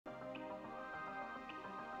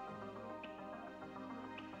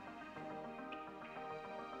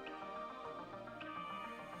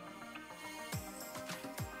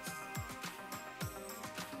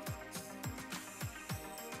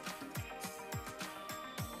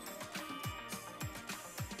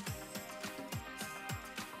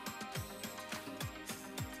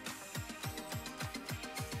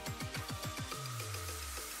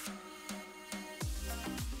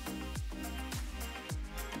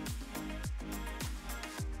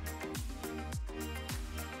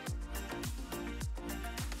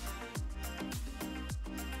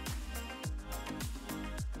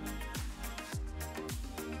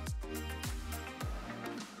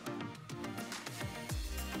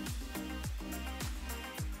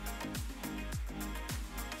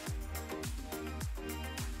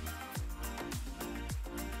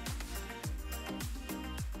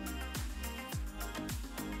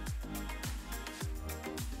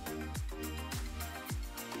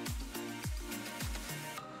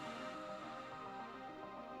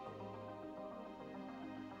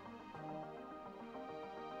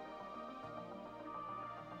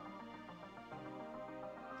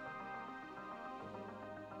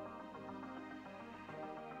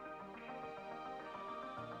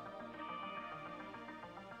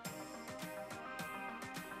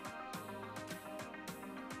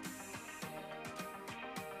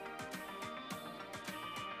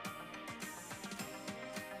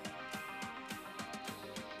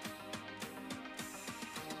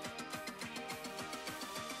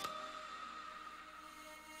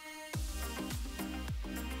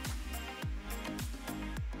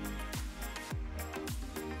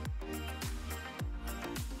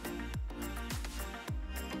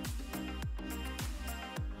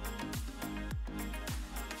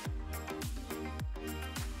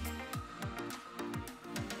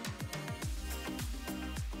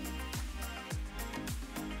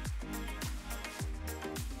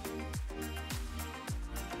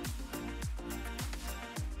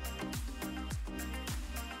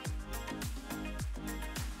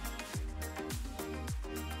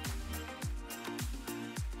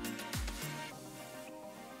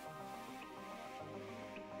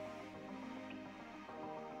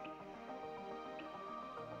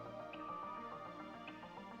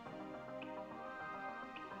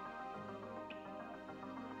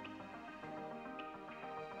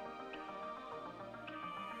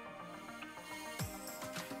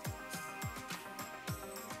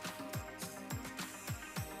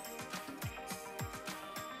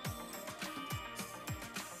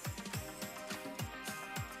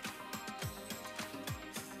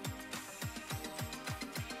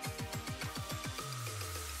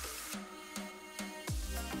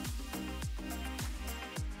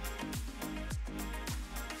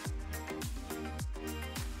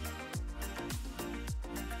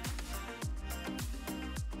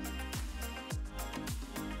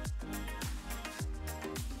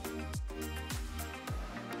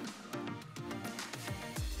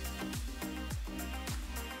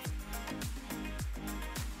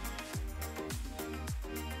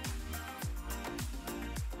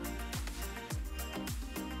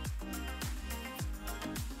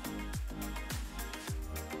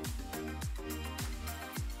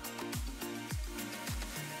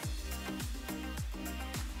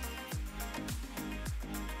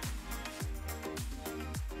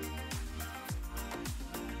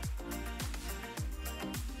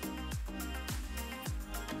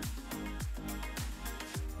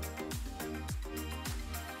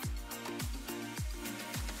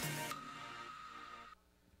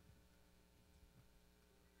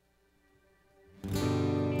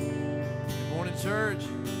church.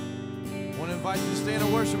 I want to invite you to stand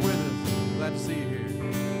and worship with us. Glad to see you here.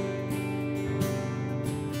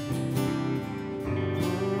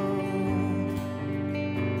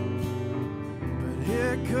 But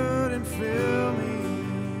it couldn't fill me.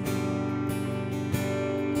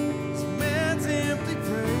 This man's empty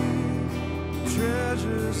praise,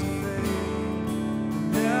 treasures of faith,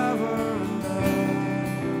 never enough.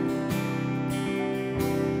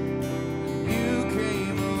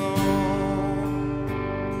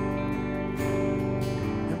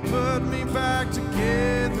 Put me back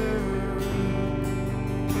together,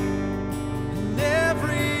 and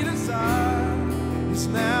every desire is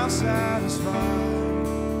now satisfied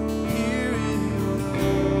here in your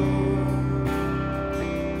love.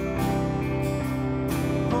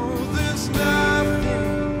 Oh, there's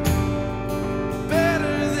nothing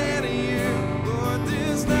better than you, Lord.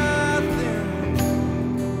 There's nothing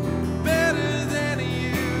better than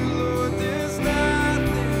you, Lord. There's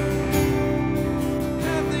nothing.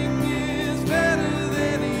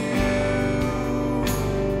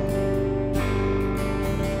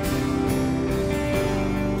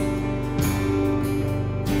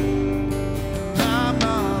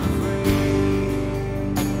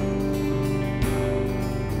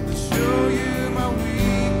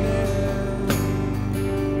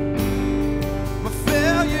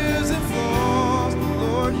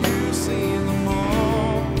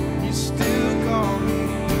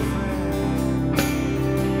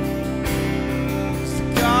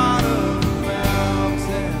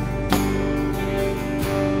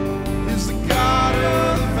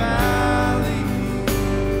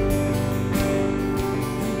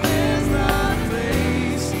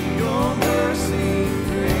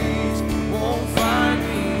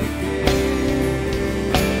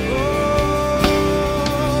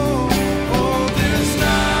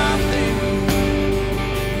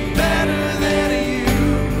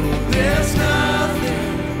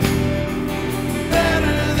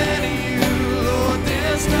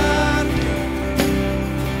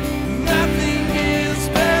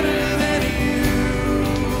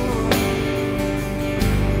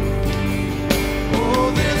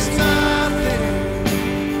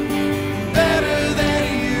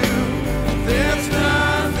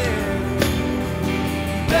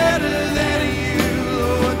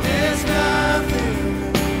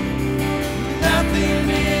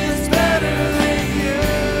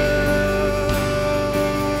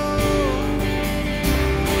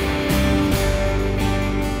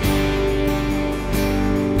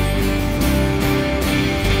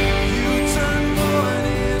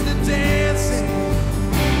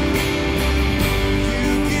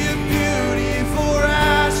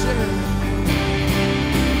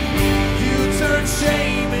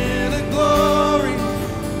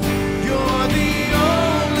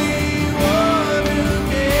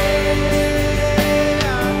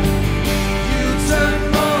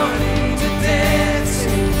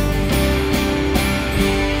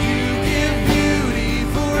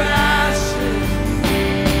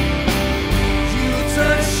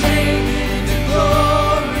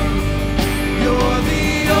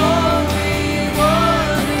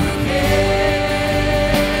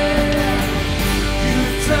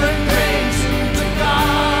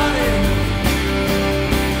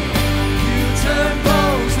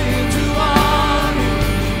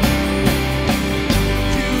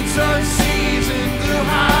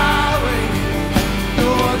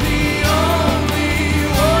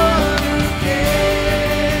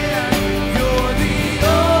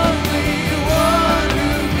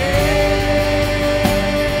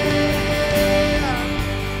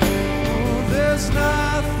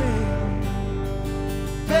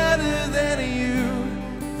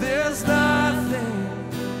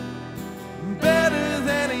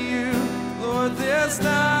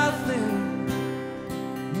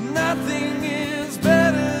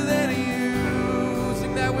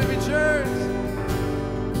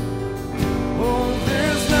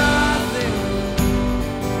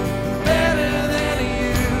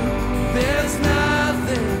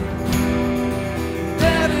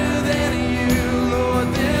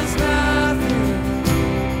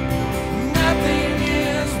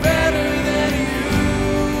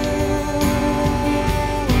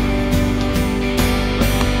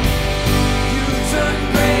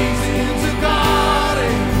 Into God.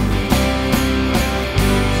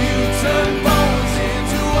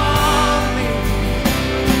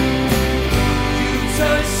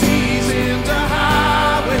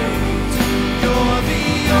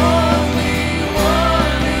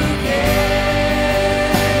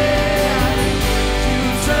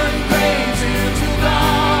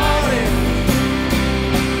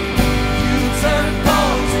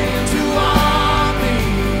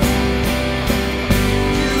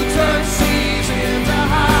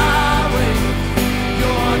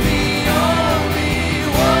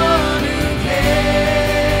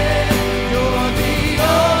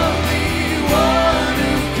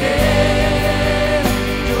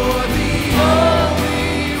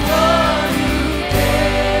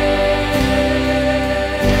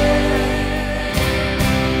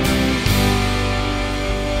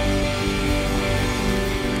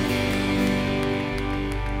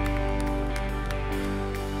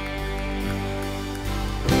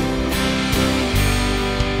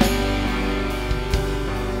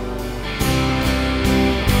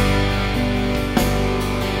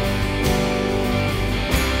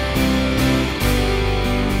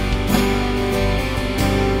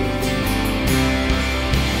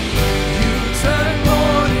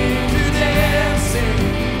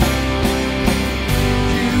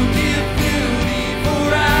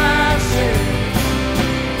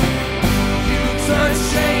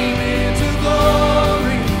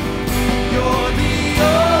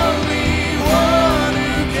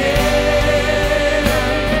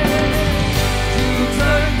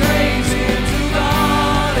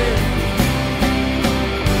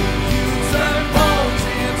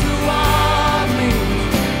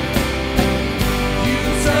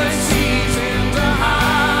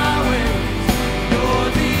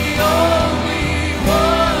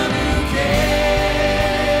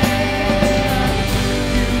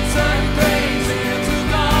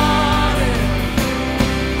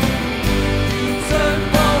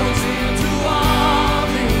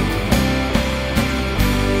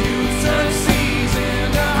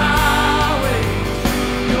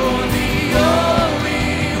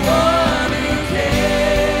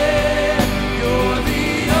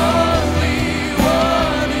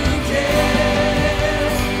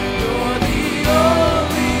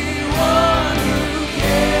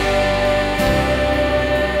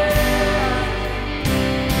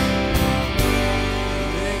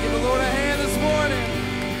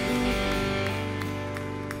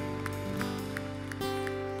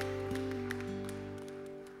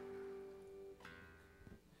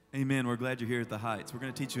 Amen. We're glad you're here at the Heights. We're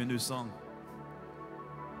going to teach you a new song.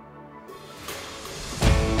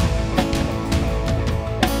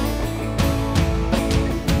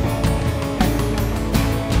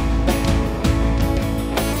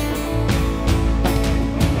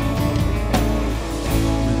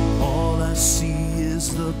 When all I see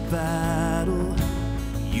is the battle,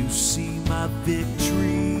 you see my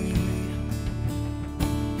victory.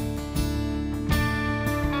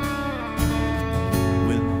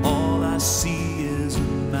 See is a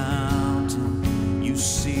mountain, you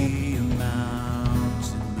see a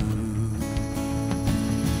mountain move.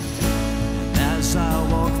 And as I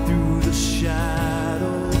walk through the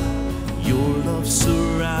shadow, your love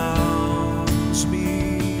surrounds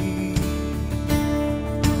me.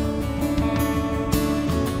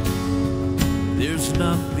 There's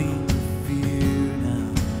nothing to fear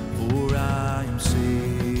now, for I am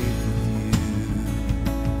safe with you.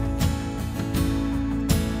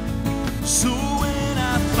 So when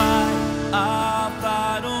I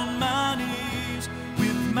fight on my knees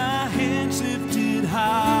with my hands lifted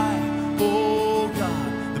high. Oh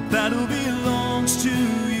God, the battle belongs to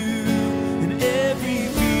you, and every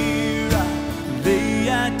fear I lay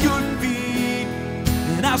at your feet,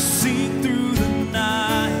 and I'll sing through the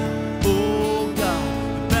night. Oh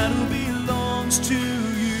God, the battle belongs to you.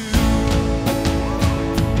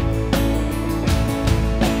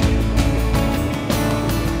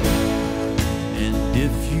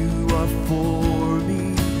 If you are for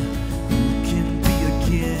me, who can be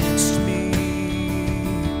against me?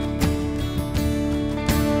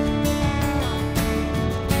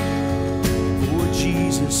 For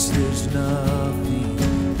Jesus, there's nothing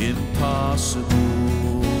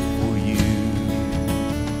impossible for you.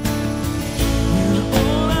 And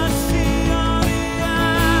all I see are the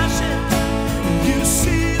ashes, and you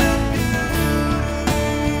see the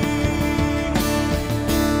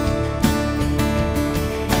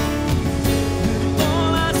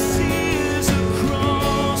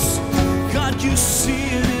you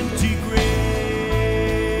see an empty grave.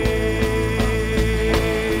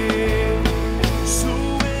 So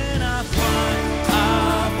when I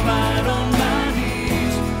fight on my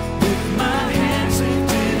knees with my hands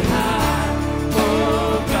lifted high.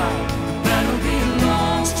 Oh God, the battle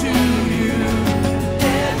belongs to you.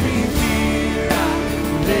 Every fear I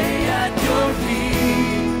lay at your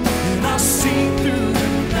feet, and I'll sing through the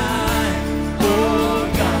night. Oh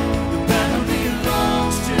God, the battle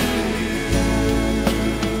belongs to you.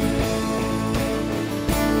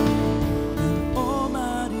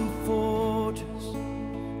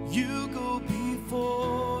 You go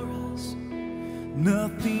before us.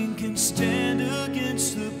 Nothing can stand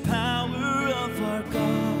against the power of our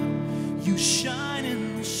God. You shine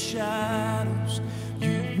in the shadows.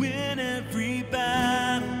 You win every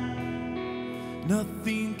battle.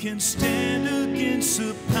 Nothing can stand against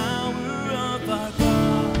the power of our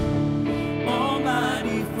God.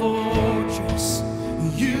 Almighty fortress,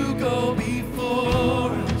 you go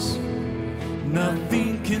before us.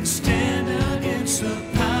 Nothing can stand against the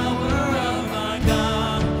power of our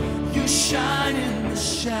God. You shine in the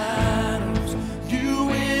shadows. You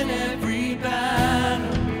win every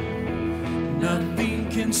battle. Nothing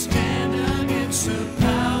can stand against the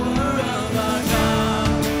power of our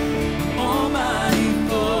God. Almighty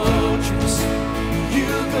fortress, you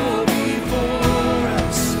go before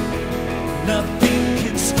us. Nothing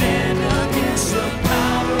can stand against the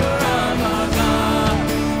power of our God.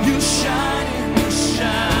 You shine in the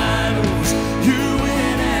shadows. You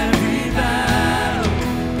win every battle.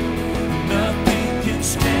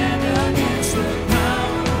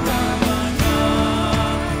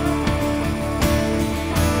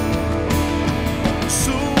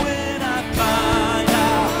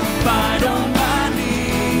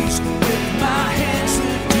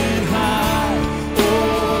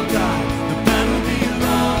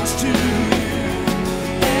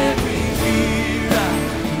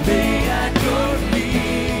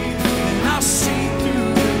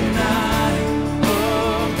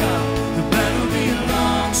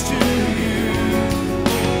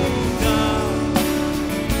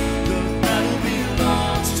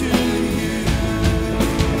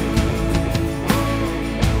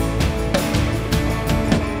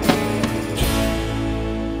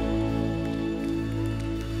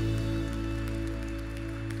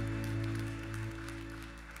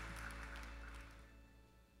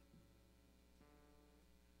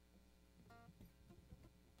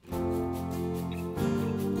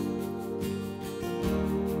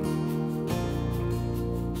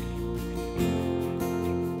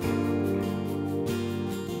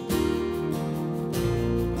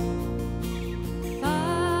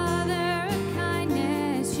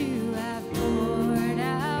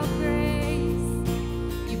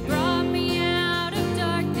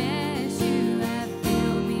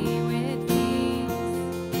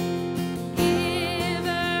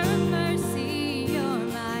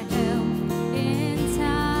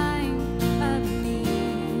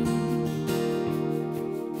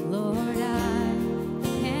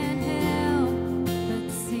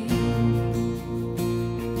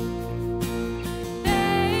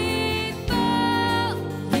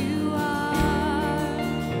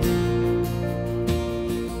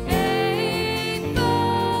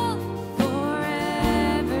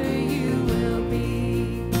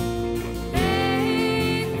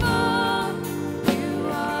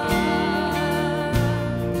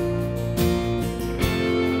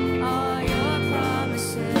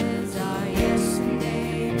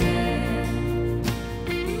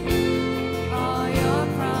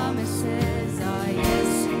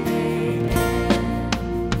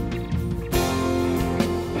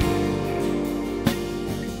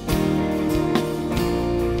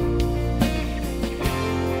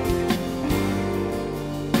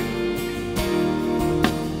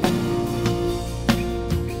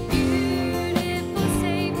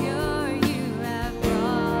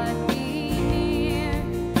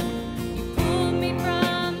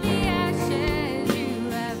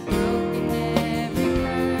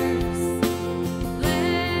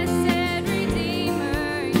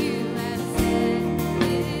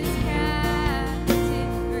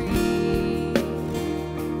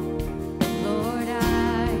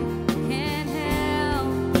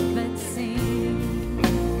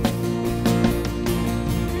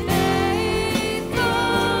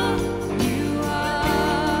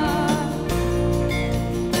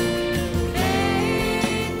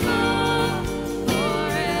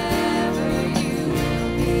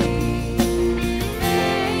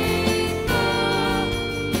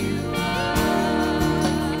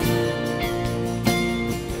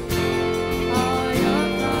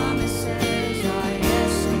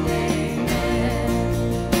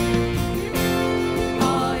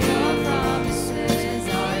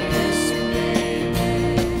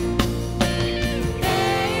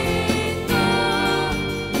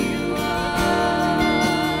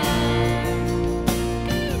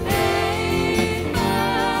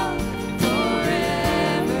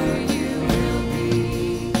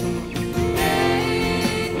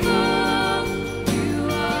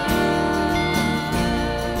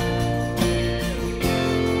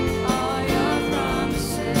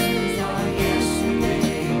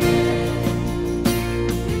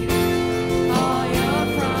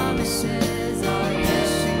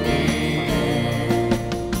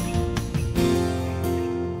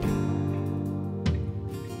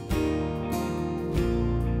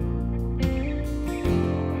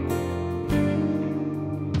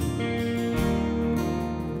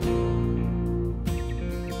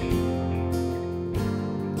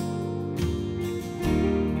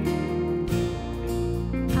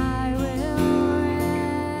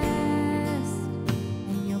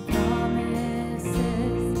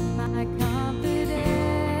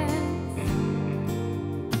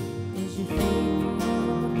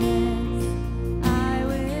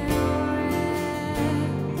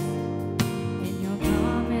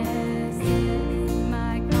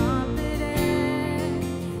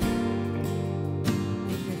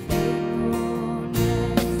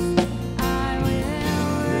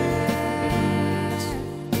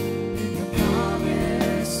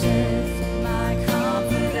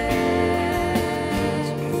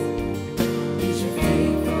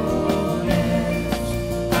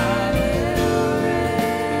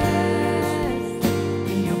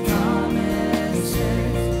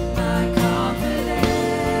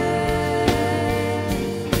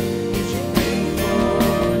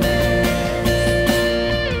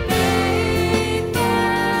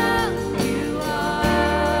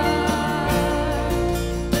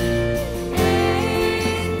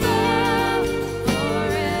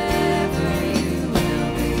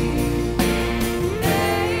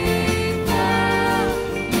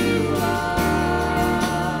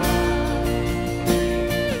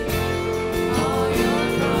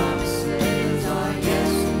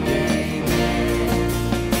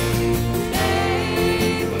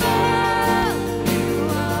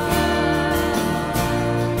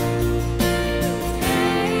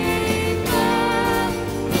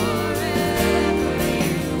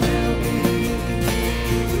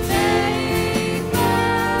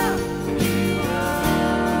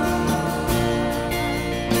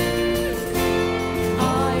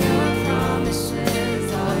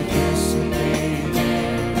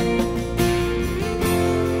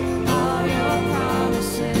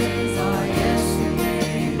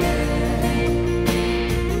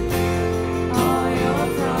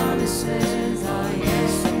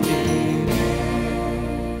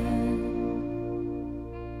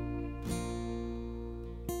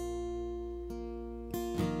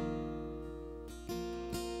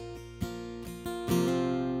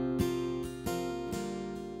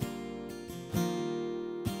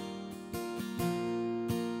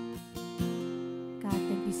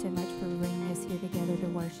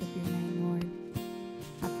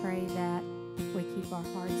 our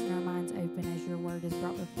hearts and our minds open as your word is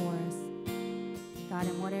brought before us. God,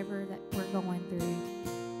 and whatever that we're going through,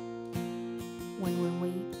 when we're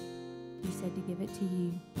weak, you said to give it to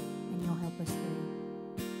you, and you'll help us through.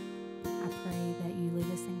 I pray that you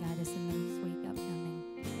lead us and guide us in this week upcoming.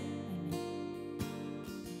 Amen.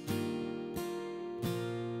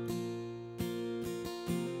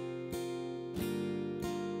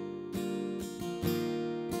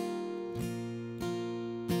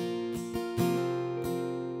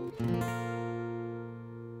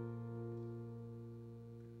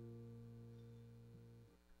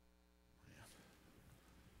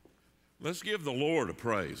 Let's give the Lord a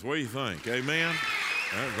praise. What do you think? Amen?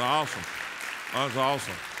 That's awesome. That's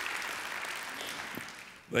awesome.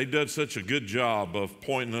 They did such a good job of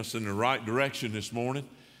pointing us in the right direction this morning,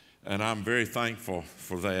 and I'm very thankful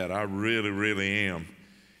for that. I really, really am.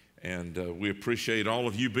 And we appreciate all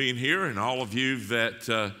of you being here and all of you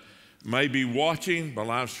that may be watching by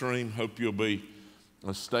live stream. Hope you'll be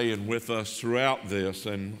staying with us throughout this.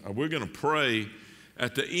 And we're going to pray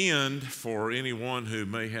at the end for anyone who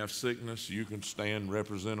may have sickness. You can stand and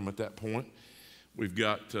represent them at that point. We've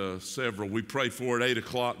got several we prayed for at 8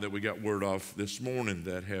 o'clock that we got word of this morning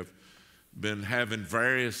that have been having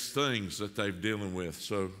various things that they're dealing with.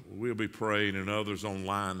 So we'll be praying, and others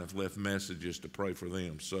online have left messages to pray for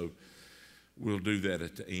them. So we'll do that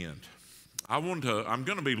at the end. I'm going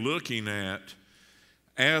to be looking at,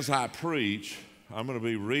 as I preach, I'm going to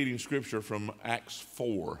be reading scripture from Acts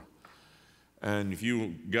 4. And if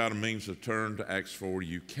you got a means to turn to Acts 4,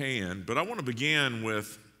 you can. But I want to begin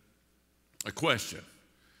with a question.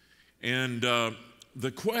 And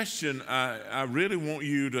the question I really want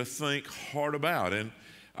you to think hard about. And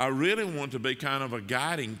I really want to be kind of a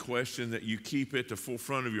guiding question that you keep at the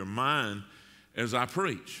forefront of your mind as I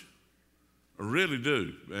preach. I really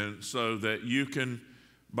do. And so that you can,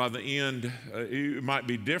 by the end, it might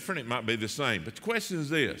be different, it might be the same. But the question is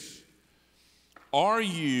this: are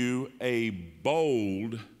you a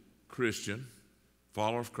bold Christian,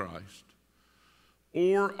 follower of Christ,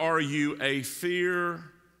 or are you a fearful,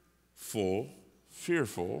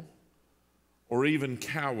 or even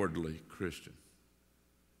cowardly Christian?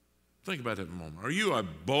 Think about that for a moment. Are you a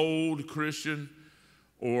bold Christian,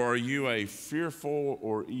 or are you a fearful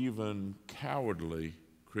or even cowardly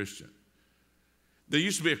Christian? There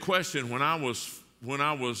used to be a question when I was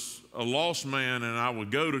a lost man and I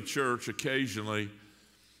would go to church occasionally,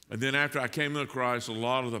 and then after I came to Christ, a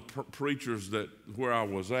lot of the preachers where I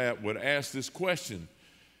was at would ask this question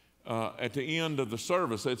at the end of the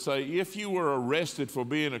service. They'd say, if you were arrested for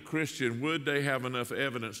being a Christian, would they have enough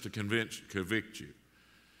evidence to convict you?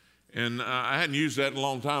 And I hadn't used that in a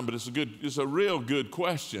long time, but it's a real good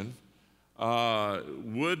question.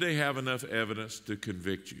 Would they have enough evidence to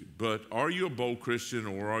convict you? But are you a bold Christian,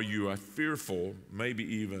 or are you a fearful, maybe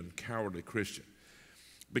even cowardly Christian?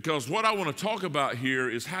 Because what I want to talk about here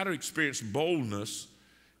is how to experience boldness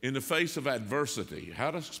in the face of adversity,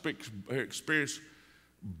 how to experience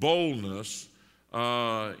boldness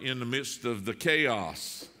in the midst of the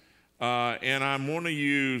chaos. And I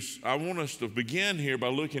want us to begin here by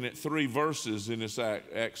looking at 3 verses in this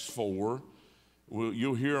Acts 4.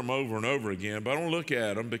 You'll hear them over and over again, but I don't look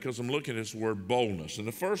at them because I'm looking at this word boldness. And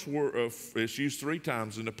the first word, it's used 3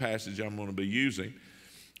 times in the passage I'm going to be using.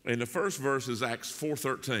 And the first verse is Acts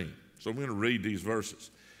 4:13. So I'm going to read these verses.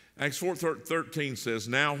 Acts 4:13 says,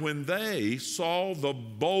 "Now when they saw the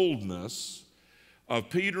boldness of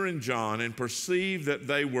Peter and John and perceived that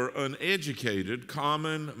they were uneducated,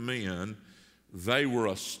 common men, they were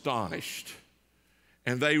astonished.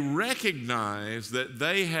 And they recognized that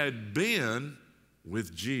they had been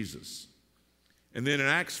with Jesus." And then in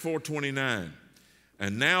Acts 4:29,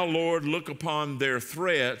 "And now, Lord, look upon their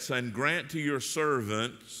threats and grant to your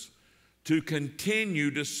servants to continue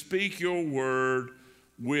to speak your word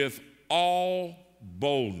with all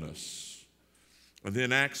boldness." And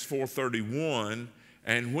then Acts 4:31,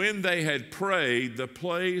 "And when they had prayed, the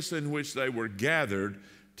place in which they were gathered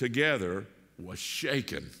together was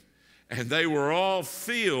shaken. And they were all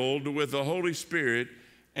filled with the Holy Spirit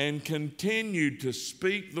and continued to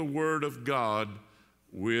speak the word of God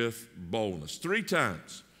with boldness." 3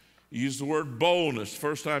 times he used the word boldness.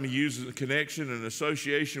 First time he uses a connection and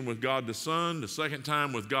association with God the Son, the second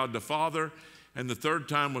time with God the Father, and the third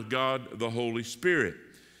time with God the Holy Spirit.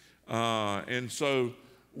 And so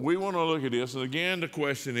we want to look at this. And again, the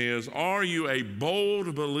question is, are you a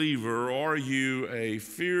bold believer, or are you a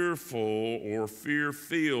fearful or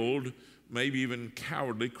fear-filled, maybe even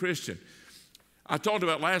cowardly Christian? I talked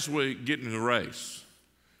about last week getting in the race.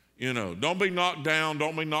 You know, don't be knocked down,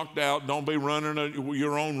 don't be knocked out, don't be running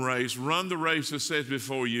your own race. Run the race that sets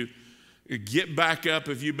before you. Get back up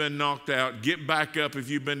if you've been knocked out. Get back up if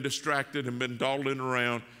you've been distracted and been dawdling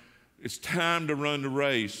around. It's time to run the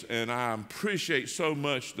race. And I appreciate so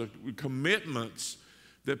much the commitments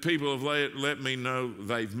that people have let me know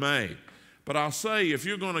they've made. But I'll say, if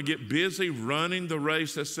you're going to get busy running the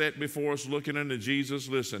race that's set before us, looking unto Jesus,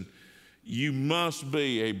 listen, you must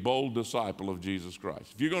be a bold disciple of Jesus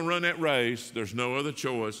Christ. If you're going to run that race, there's no other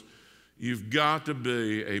choice. You've got to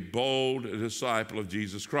be a bold disciple of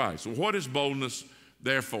Jesus Christ. So what is boldness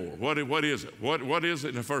there for? What is it? What is it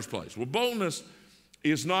in the first place? Well, boldness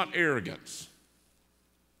is not arrogance.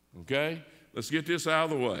 Okay? Let's get this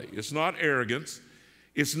out of the way. It's not arrogance.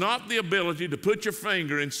 It's not the ability to put your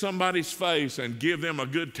finger in somebody's face and give them a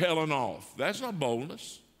good telling off. That's not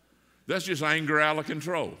boldness. That's just anger out of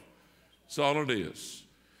control. That's all it is.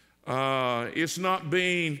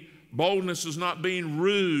 Boldness is not being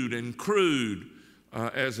rude and crude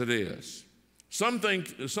as it is. Some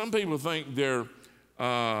people think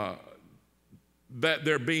that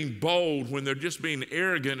they're being bold when they're just being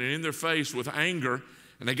arrogant and in their face with anger,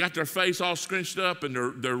 and they got their face all scrunched up and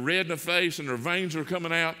they're red in the face and their veins are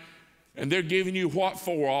coming out, and they're giving you what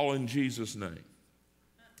for, all in Jesus' name.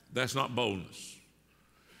 That's not boldness.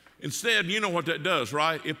 Instead, you know what that does,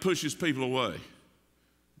 right? It pushes people away.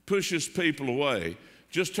 Pushes people away.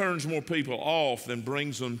 Just turns more people off than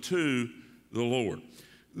brings them to the Lord.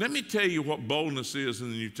 Let me tell you what boldness is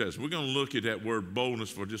in the New Testament. We're going to look at that word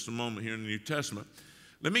boldness for just a moment here in the New Testament.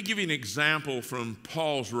 Let me give you an example from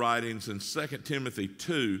Paul's writings in 2 Timothy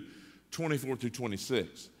 2, 24 through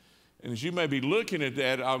 26. And as you may be looking at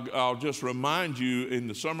that, I'll just remind you, in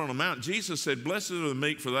the Sermon on the Mount, Jesus said, "Blessed are the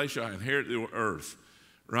meek, for they shall inherit the earth."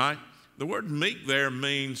 Right? The word meek there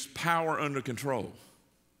means power under control.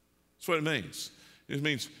 That's what it means. It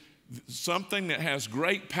means something that has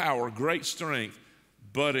great power, great strength,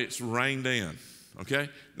 but it's reined in. Okay?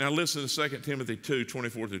 Now listen to 2 Timothy 2,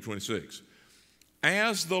 24 through 26.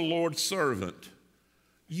 As the Lord's servant,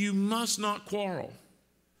 you must not quarrel.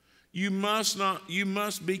 You must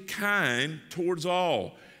be kind towards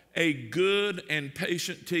all, a good and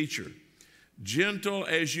patient teacher, gentle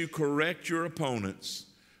as you correct your opponents,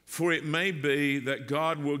 for it may be that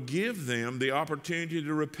God will give them the opportunity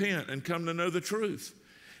to repent and come to know the truth.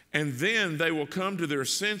 And then they will come to their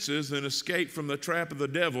senses and escape from the trap of the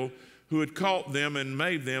devil who had caught them and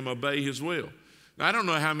made them obey his will. Now, I don't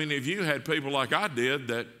know how many of you had people like I did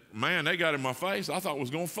that, man, they got in my face, I thought was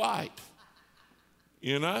going to fight.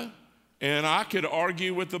 You know? And I could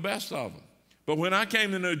argue with the best of them. But when I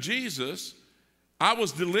came to know Jesus, I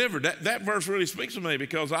was delivered. That verse really speaks to me,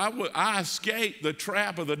 because I escaped the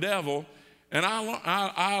trap of the devil, and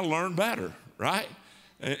I learned better, right?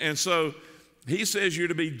 And so he says you're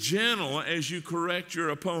to be gentle as you correct your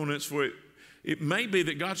opponents, for it may be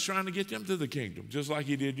that God's trying to get them to the kingdom, just like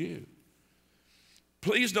he did you.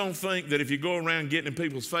 Please don't think that if you go around getting in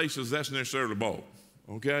people's faces, that's necessarily bold,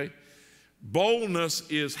 okay? Boldness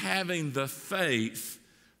is having the faith,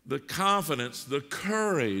 the confidence, the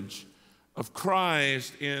courage of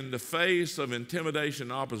Christ in the face of intimidation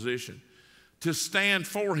and opposition, to stand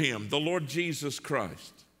for him, the Lord Jesus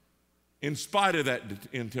Christ, in spite of that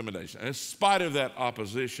intimidation, in spite of that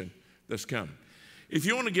opposition that's coming. If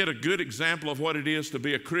you want to get a good example of what it is to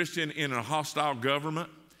be a Christian in a hostile government,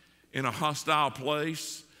 in a hostile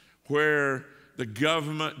place where the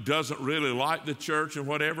government doesn't really like the church and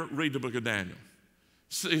whatever, read the book of Daniel.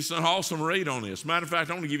 It's an awesome read on this. Matter of fact,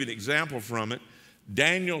 I want to give you an example from it.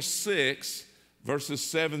 Daniel 6, verses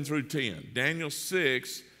 7 through 10. Daniel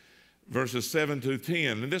 6, verses 7 through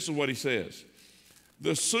 10. And this is what he says.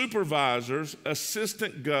 The supervisors,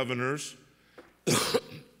 assistant governors,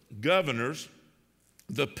 the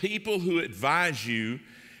people who advise you,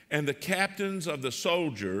 and the captains of the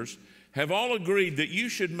soldiers have all agreed that you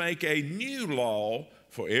should make a new law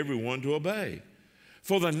for everyone to obey.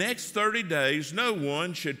 For the next 30 days, no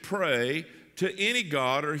one should pray to any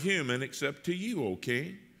god or human except to you, O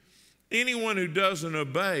king. Anyone who doesn't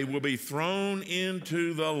obey will be thrown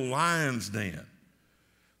into the lion's den.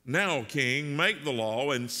 Now, O king, make the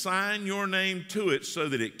law and sign your name to it so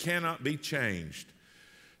that it cannot be changed,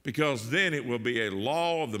 because then it will be a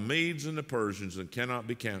law of the Medes and the Persians and cannot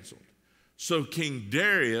be canceled. So King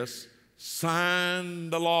Darius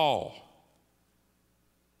signed the law.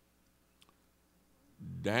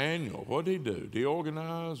 Daniel, what did he do? Did he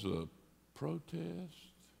organize a protest?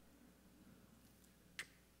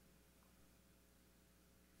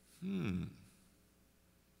 Don't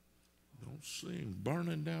see him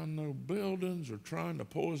burning down no buildings or trying to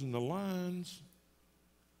poison the lions.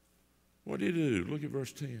 What did he do? Look at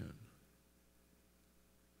verse 10.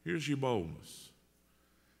 Here's your boldness.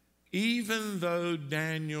 even though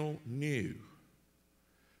Daniel knew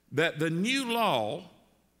that the new law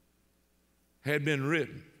had been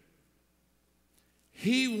written,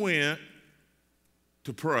 he went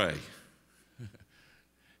to pray.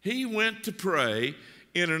 He went to pray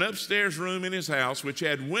in an upstairs room in his house, which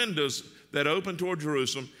had windows that opened toward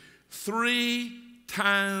Jerusalem. 3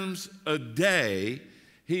 times a day,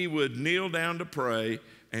 he would kneel down to pray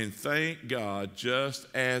and thank God just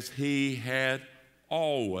as he had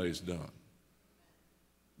always done.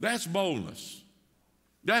 That's boldness.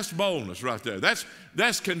 That's boldness right there.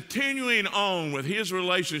 That's continuing on with his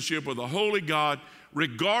relationship with the holy God,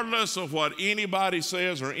 regardless of what anybody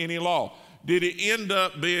says or any law. Did he end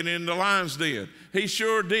up being in the lion's den? He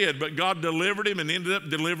sure did, but God delivered him and ended up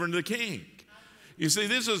delivering the king. You see,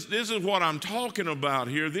 this is what I'm talking about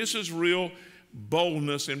here. This is real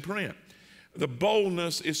boldness in print. The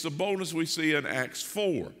boldness is the boldness we see in Acts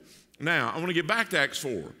 4. Now, I want to get back to Acts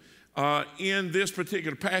 4. In this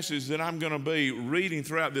particular passage that I'm going to be reading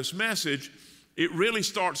throughout this message, it really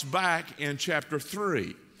starts back in chapter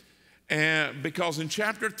 3. And because in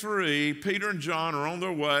chapter 3, Peter and John are on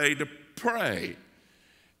their way to pray.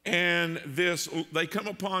 And they come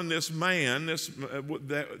upon this man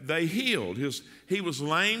that they healed. He was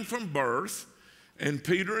lame from birth, and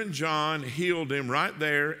Peter and John healed him right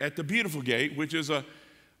there at the Beautiful Gate, which is a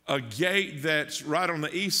gate that's right on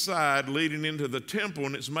the east side leading into the temple,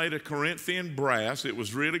 and it's made of Corinthian brass. It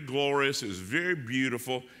was really glorious. It was very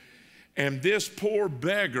beautiful. And this poor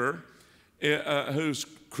beggar who's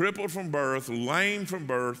crippled from birth, lame from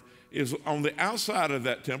birth, is on the outside of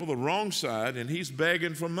that temple, the wrong side, and he's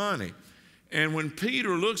begging for money. And when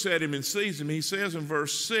Peter looks at him and sees him, he says in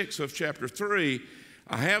verse 6 of chapter 3,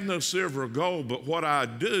 I have no silver or gold, but what I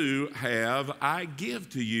do have, I give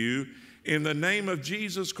to you. In the name of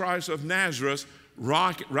Jesus Christ of Nazareth,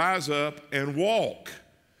 rise up and walk.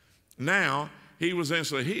 Now, he was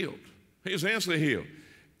instantly healed. He was instantly healed.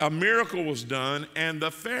 A miracle was done, and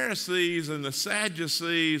the Pharisees and the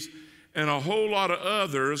Sadducees and a whole lot of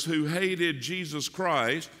others who hated Jesus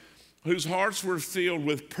Christ, whose hearts were filled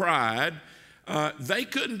with pride, they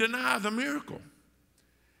couldn't deny the miracle.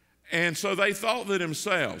 And so they thought to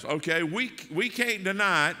themselves, okay, we can't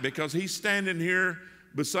deny it because he's standing here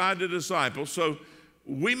beside the disciples, so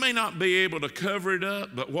we may not be able to cover it up,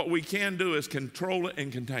 but what we can do is control it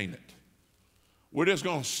and contain it. We're just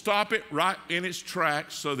going to stop it right in its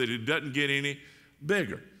tracks so that it doesn't get any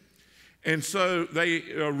bigger. And so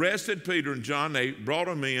they arrested Peter and John. They brought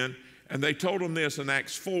them in, and they told them this in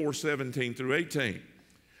Acts 4, 17 through 18.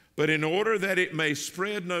 But in order that it may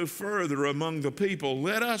spread no further among the people,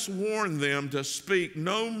 let us warn them to speak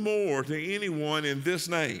no more to anyone in this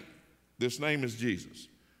name. This name is Jesus.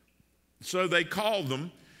 So they called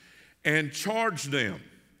them and charged them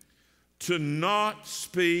to not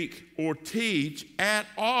speak or teach at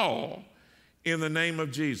all in the name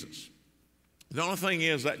of Jesus. The only thing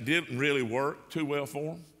is that didn't really work too well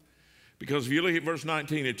for them, because if you look at verse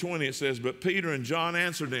 19 and 20, it says, but Peter and John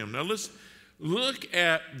answered them. Now let's look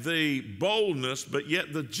at the boldness, but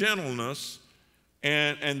yet the gentleness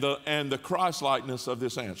and the Christ-likeness of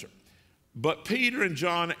this answer. But Peter and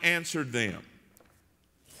John answered them,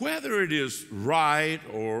 whether it is right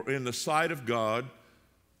or in the sight of God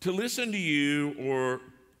to listen to you or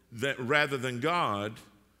that rather than God,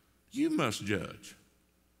 you must judge.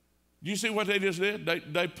 Do you see what they just did?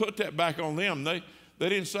 They put that back on them. They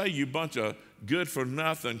didn't say, you bunch of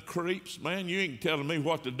good-for-nothing creeps. Man, you ain't telling me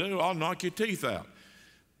what to do. I'll knock your teeth out.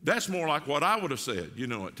 That's more like what I would have said,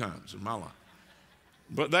 at times in my life.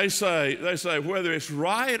 But they say whether it's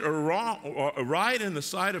right or wrong, or right in the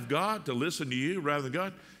sight of God to listen to you rather than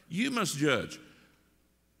God, you must judge.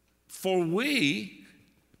 For we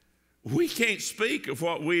can't speak of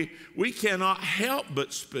what we cannot help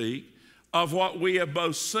but speak of what we have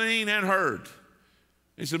both seen and heard.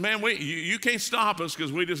 He said, man, you can't stop us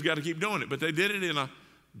because we just got to keep doing it. But they did it in a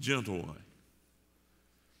gentle way.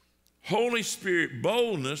 Holy Spirit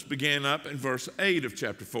boldness began up in verse 8 of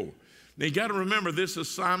chapter 4. Now you got to remember, this is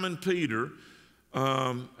Simon Peter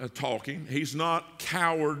talking. He's not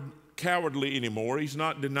cowardly anymore. He's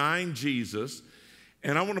not denying Jesus.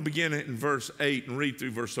 And I want to begin in verse 8 and read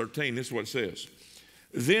through verse 13. This is what it says.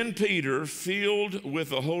 Then Peter, filled with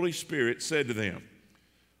the Holy Spirit, said to them,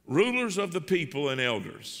 rulers of the people and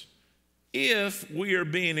elders, if we are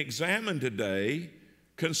being examined today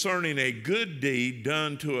concerning a good deed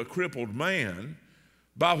done to a crippled man,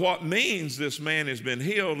 by what means this man has been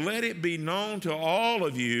healed, let it be known to all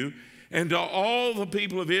of you and to all the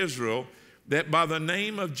people of Israel that by the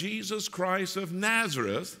name of Jesus Christ of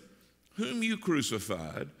Nazareth, whom you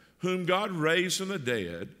crucified, whom God raised from the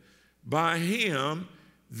dead, by him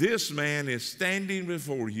this man is standing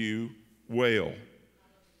before you well.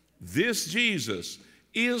 This Jesus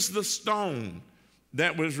is the stone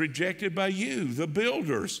that was rejected by you, the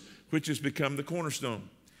builders, which has become the cornerstone.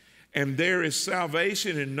 And there is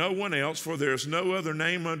salvation in no one else, for there is no other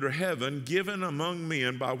name under heaven given among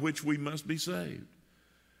men by which we must be saved.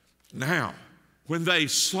 Now, when they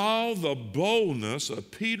saw the boldness of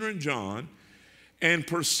Peter and John and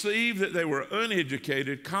perceived that they were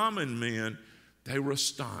uneducated, common men, they were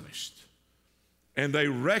astonished. And they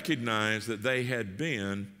recognized that they had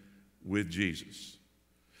been with Jesus.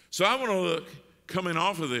 So I want to look, coming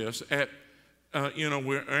off of this, at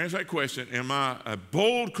we're answering that question, am I a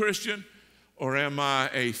bold Christian or am I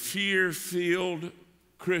a fear-filled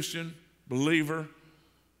Christian believer,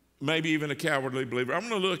 maybe even a cowardly believer? I'm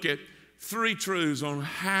going to look at 3 truths on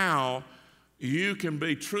how you can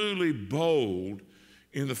be truly bold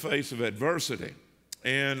in the face of adversity.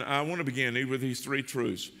 And I want to begin with these 3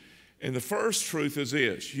 truths. And the first truth is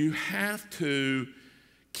this: you have to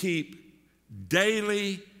keep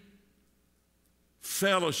daily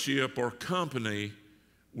fellowship or company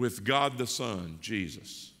with God the Son,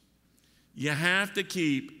 Jesus. You have to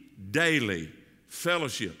keep daily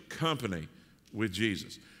fellowship, company with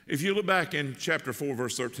Jesus. If you look back in chapter 4,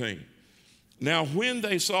 verse 13. Now, when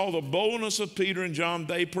they saw the boldness of Peter and John,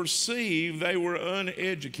 they perceived they were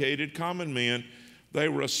uneducated, common men. They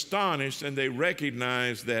were astonished, and they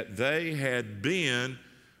recognized that they had been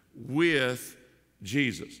with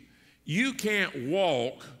Jesus. You can't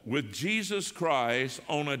walk with Jesus Christ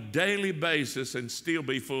on a daily basis and still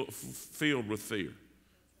be filled with fear.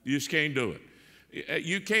 You just can't do it.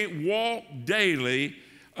 You can't walk daily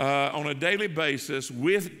on a daily basis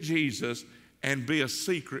with Jesus and be a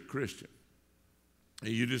secret Christian.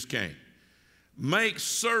 You just can't. Make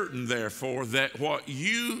certain, therefore, that what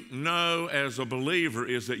you know as a believer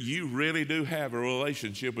is that you really do have a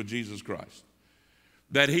relationship with Jesus Christ.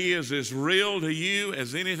 That He is as real to you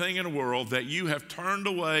as anything in the world, that you have turned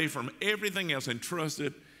away from everything else and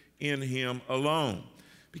trusted in Him alone.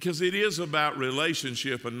 Because it is about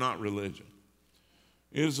relationship and not religion.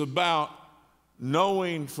 It is about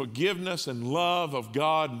knowing forgiveness and love of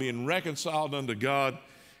God, being reconciled unto God,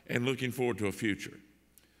 and looking forward to a future.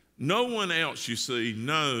 No one else, you see,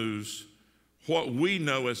 knows what we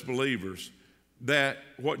know as believers, that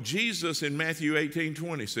what Jesus in Matthew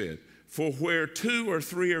 18:20 said, for where 2 or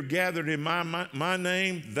 3 are gathered in my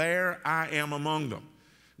name, there I am among them.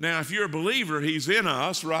 Now, if you're a believer, He's in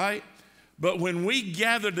us, right? But when we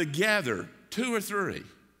gather together, 2 or 3,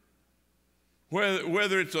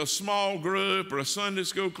 whether it's a small group or a Sunday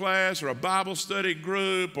school class or a Bible study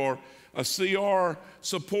group or a CR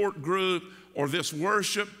support group or this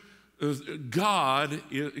worship, God,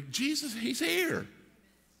 Jesus, He's here.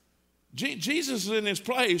 Jesus is in His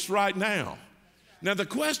place right now. Now, the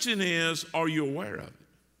question is, are you aware of it?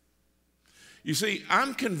 You see,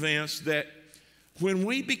 I'm convinced that when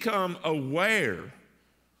we become aware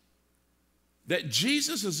that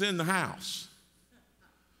Jesus is in the house,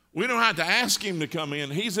 we don't have to ask Him to come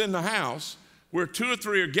in. He's in the house. Where 2 or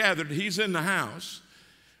 3 are gathered, He's in the house.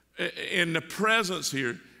 In the presence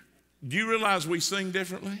here, do you realize we sing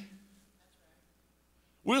differently?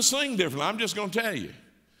 We'll sing differently. I'm just going to tell you.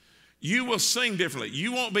 You will sing differently.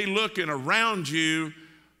 You won't be looking around you.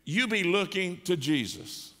 You'll be looking to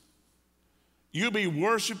Jesus. You'll be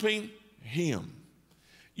worshiping Him.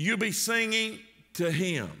 You'll be singing to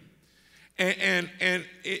Him. And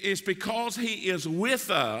it's because He is with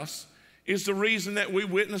us is the reason that we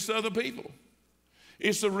witness to other people.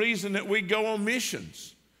 It's the reason that we go on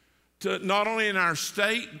missions, to not only in our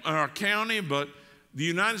state, our county, but the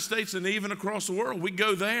United States and even across the world. We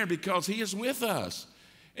go there because He is with us.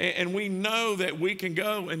 And we know that we can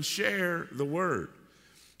go and share the word.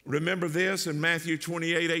 Remember this in Matthew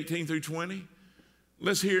 28:18-20?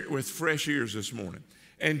 Let's hear it with fresh ears this morning.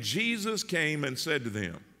 And Jesus came and said to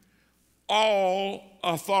them, all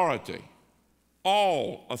authority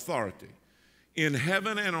in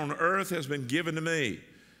heaven and on earth has been given to me.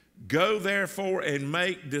 Go therefore and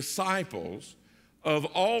make disciples of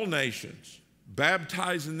all nations,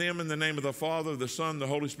 baptizing them in the name of the Father, the Son, the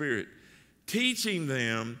Holy Spirit, teaching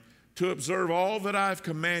them to observe all that I've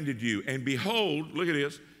commanded you. And behold, look at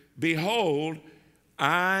this, behold,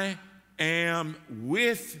 I am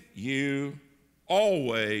with you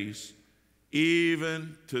always,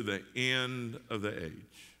 even to the end of the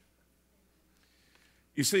age.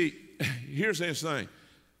 You see, here's the thing.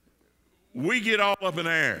 We get all up in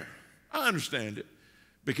the air. I understand it.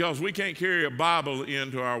 Because we can't carry a Bible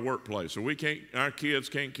into our workplace, or our kids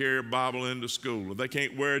can't carry a Bible into school, or they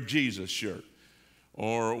can't wear a Jesus shirt,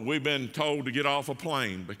 or we've been told to get off a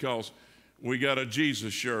plane because we got a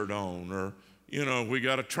Jesus shirt on, or, we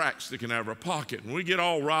got a track sticking out of our pocket. And we get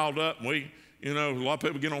all riled up, and a lot of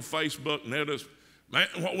people get on Facebook and they'll just, man,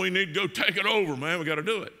 what we need to go take it over, man. We got to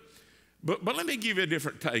do it. But let me give you a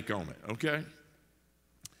different take on it, okay?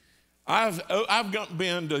 I've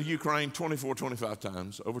been to Ukraine 24, 25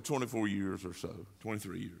 times, over 24 years or so,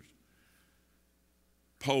 23 years.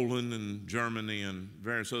 Poland and Germany and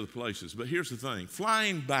various other places. But here's the thing,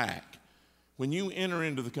 flying back, when you enter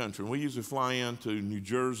into the country, and we usually fly into New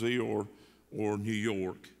Jersey or New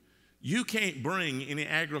York, you can't bring any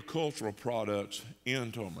agricultural products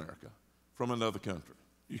into America from another country.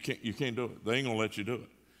 You can't do it. They ain't gonna let you do it.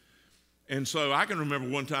 And so I can remember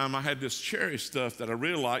one time I had this cherry stuff that I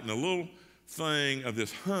really liked, and a little thing of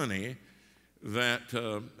this honey that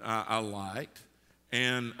I liked,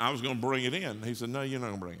 and I was going to bring it in. He said, no, you're not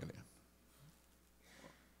going to bring it in.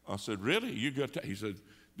 I said, really? You got to? He said,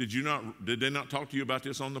 did they not talk to you about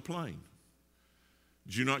this on the plane?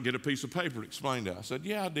 Did you not get a piece of paper to explain that? I said,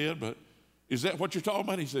 yeah, I did, but is that what you're talking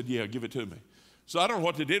about? He said, yeah, give it to me. So I don't know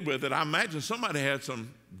what they did with it. I imagine somebody had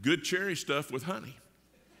some good cherry stuff with honey.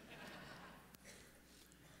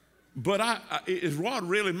 But what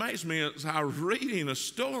really amazed me is I was reading a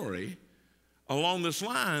story along this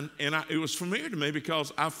line, and it was familiar to me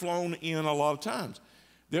because I've flown in a lot of times.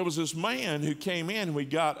 There was this man who came in, and we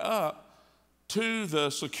got up to the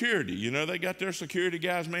security. They got their security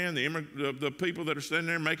guys, man, the people that are standing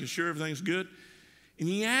there making sure everything's good. And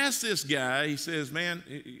he asked this guy, he says, man,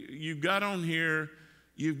 you've got on here,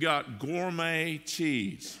 you've got gourmet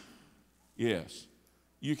cheese. Yes.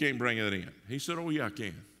 You can't bring it in. He said, oh, yeah, I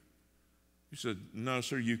can. He said, no,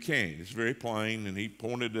 sir, you can't. It's very plain, and he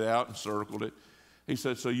pointed it out and circled it. He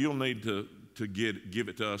said, so you'll need to give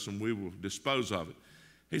it to us, and we will dispose of it.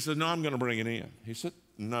 He said, no, I'm going to bring it in. He said,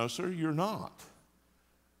 no, sir, you're not.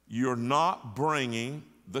 You're not bringing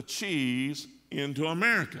the cheese into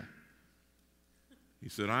America. He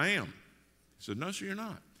said, I am. He said, no, sir, you're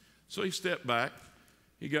not. So he stepped back.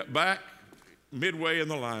 He got back midway in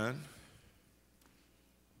the line,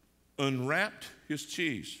 unwrapped his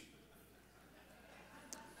cheese,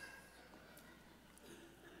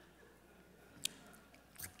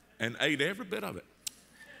 and ate every bit of it.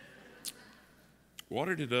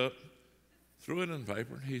 Watered it up, threw it in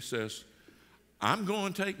paper, and he says, I'm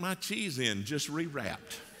going to take my cheese in just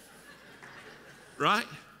rewrapped. Right?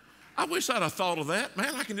 I wish I'd have thought of that.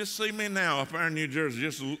 Man, I can just see me now up there in New Jersey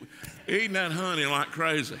just eating that honey like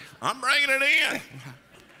crazy. I'm bringing it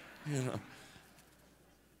in.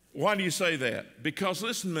 Why do you say that? Because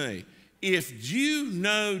listen to me, if you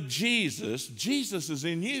know Jesus, Jesus is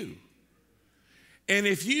in you. And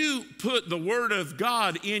if you put the word of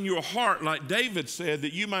God in your heart, like David said,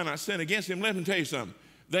 that you might not sin against him, let me tell you something.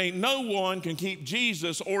 No one can keep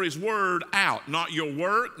Jesus or his word out. Not your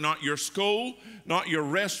work, not your school, not your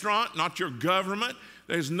restaurant, not your government.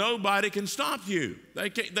 There's nobody can stop you. They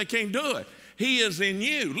can't do it. He is in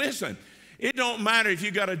you. Listen, it don't matter if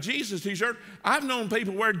you got a Jesus t-shirt. I've known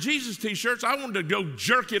people wear Jesus t-shirts. I wanted to go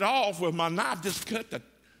jerk it off with my knife, just cut the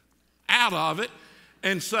out of it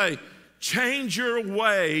and say, change your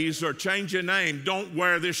ways or change your name. Don't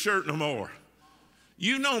wear this shirt no more.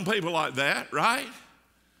 You've known people like that, right?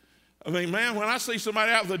 I mean, man, when I see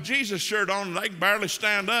somebody out with a Jesus shirt on and they can barely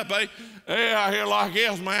stand up, they out here like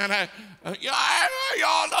this, man. Y'all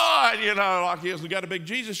know it, like this. We got a big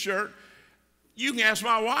Jesus shirt. You can ask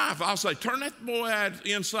my wife. I'll say, turn that boy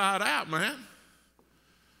inside out, man.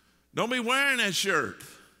 Don't be wearing that shirt.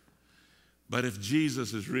 But if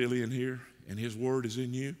Jesus is really in here and his word is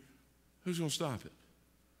in you, who's going to stop it?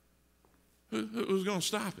 Who's going to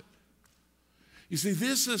stop it? You see,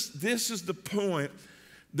 this is the point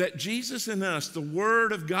that Jesus in us, the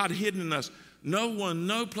word of God hidden in us,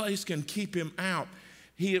 no place can keep him out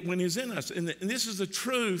when he's in us. And this is the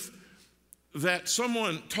truth that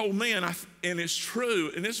someone told me, and it's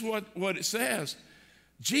true, and this is what it says.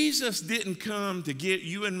 Jesus didn't come to get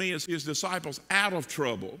you and me as his disciples out of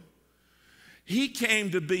trouble. He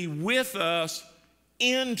came to be with us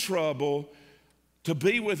in trouble, to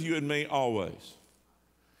be with you and me always.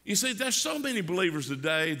 You see, there's so many believers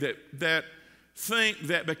today that think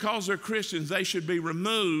that because they're Christians, they should be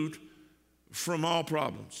removed from all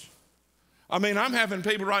problems. I mean, I'm having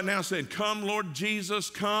people right now saying, come, Lord Jesus,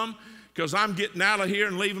 come, because I'm getting out of here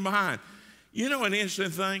and leaving behind. You know an interesting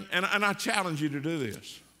thing, and I challenge you to do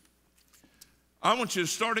this. I want you to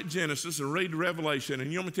start at Genesis and read Revelation,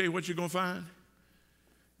 and you want me to tell you what you're going to find?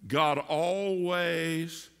 God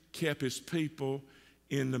always kept his people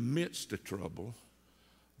in the midst of trouble,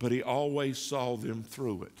 but he always saw them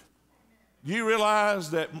through it. Do you realize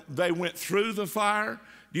that they went through the fire?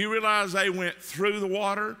 Do you realize they went through the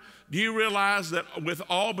water? Do you realize that with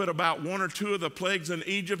all but about one or two of the plagues in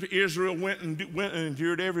Egypt, Israel went and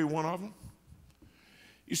endured every one of them?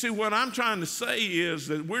 You see, what I'm trying to say is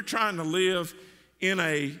that we're trying to live in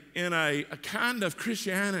a kind of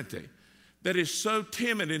Christianity that is so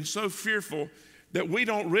timid and so fearful that we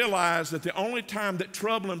don't realize that the only time that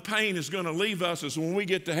trouble and pain is going to leave us is when we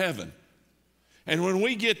get to heaven. And when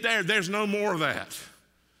we get there, there's no more of that.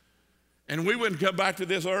 And we wouldn't come back to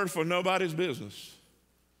this earth for nobody's business.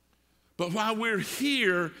 But while we're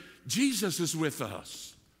here, Jesus is with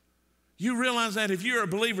us. You realize that if you're a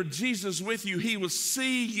believer, Jesus is with you. He will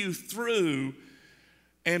see you through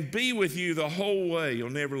and be with you the whole way. He'll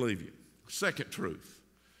never leave you. Second truth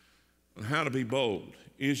on how to be bold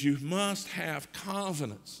is you must have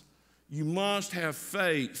confidence. You must have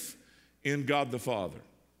faith in God the Father.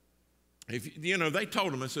 They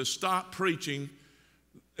told him, it says, stop preaching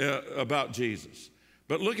about Jesus.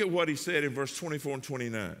 But look at what he said in verse 24 and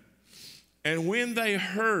 29. And when they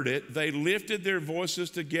heard it, they lifted their voices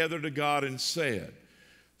together to God and said,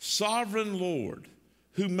 Sovereign Lord,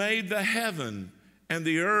 who made the heaven and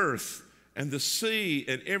the earth and the sea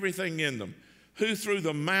and everything in them, who through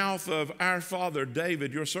the mouth of our father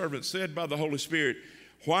David, your servant, said by the Holy Spirit,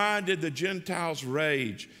 why did the Gentiles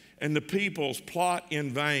rage and the peoples plot in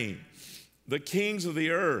vain? The kings of the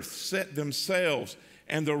earth set themselves,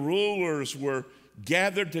 and the rulers were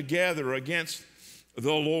gathered together against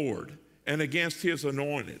the Lord and against his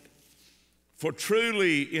anointed. For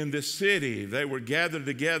truly in this city they were gathered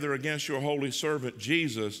together against your holy servant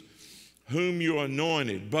Jesus, whom you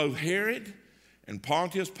anointed, both Herod and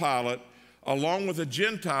Pontius Pilate, along with the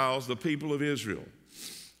Gentiles, the people of Israel,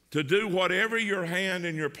 to do whatever your hand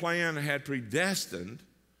and your plan had predestined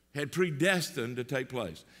to take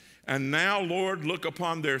place. And now, Lord, look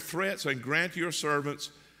upon their threats and grant your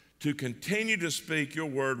servants to continue to speak your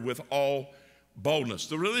word with all boldness.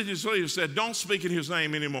 The religious leaders said, don't speak in his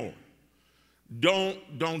name anymore. Don't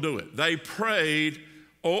do it. They prayed,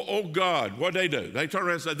 oh God. What did they do? They turned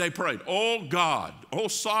around and said, they prayed, oh God, oh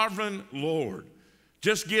sovereign Lord,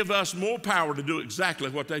 just give us more power to do exactly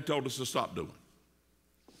what they told us to stop doing.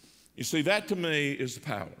 You see, that to me is the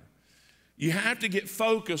power. You have to get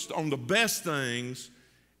focused on the best things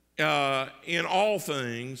in all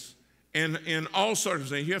things and in all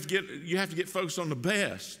circumstances. You have to get focused on the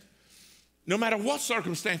best. No matter what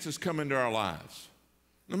circumstances come into our lives,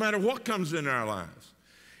 no matter what comes into our lives,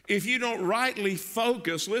 if you don't rightly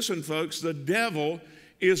focus, listen folks, the devil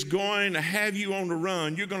is going to have you on the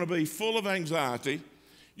run. You're going to be full of anxiety.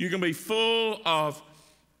 You're going to be full of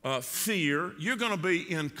fear. You're going to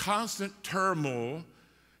be in constant turmoil.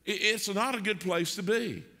 It's not a good place to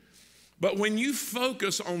be. But when you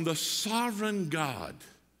focus on the sovereign God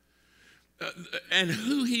and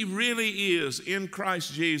who he really is in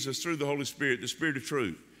Christ Jesus through the Holy Spirit, the Spirit of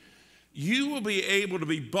truth, you will be able to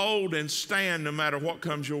be bold and stand no matter what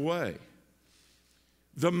comes your way.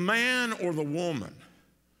 The man or the woman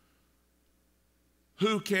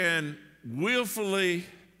who can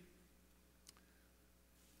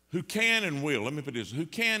and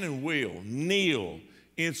will, kneel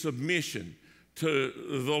in submission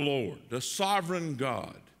to the Lord, the sovereign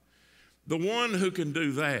God, the one who can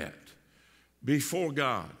do that before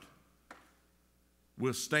God,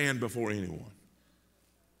 will stand before anyone.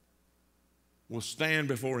 Will stand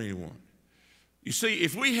before anyone. You see,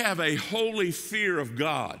 if we have a holy fear of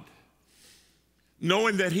God,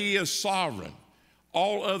 knowing that he is sovereign,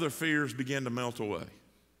 all other fears begin to melt away.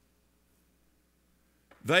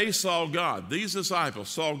 They saw God. These disciples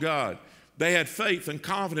saw God. They had faith and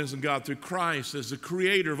confidence in God through Christ as the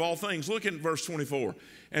creator of all things. Look at verse 24.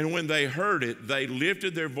 And when they heard it, they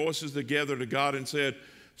lifted their voices together to God and said,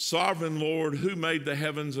 Sovereign Lord, who made the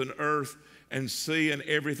heavens and earth and sea and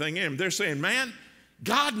everything in them. They're saying, man,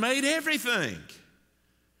 God made everything.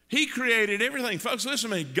 He created everything. Folks, listen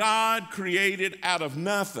to me. God created out of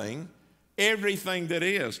nothing everything that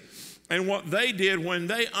is. And what they did when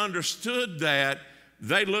they understood that,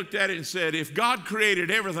 they looked at it and said, if God created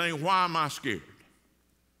everything, why am I scared?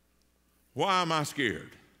 Why am I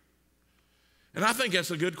scared? And I think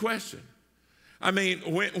that's a good question. I mean,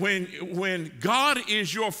 when God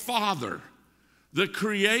is your Father, the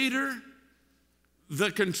creator, the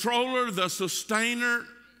controller, the sustainer,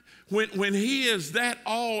 when he is that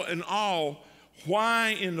all in all,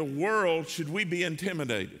 why in the world should we be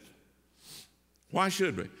intimidated? Why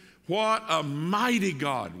should we? What a mighty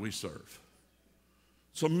God we serve.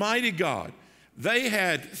 It's a mighty God. They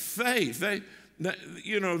had faith. They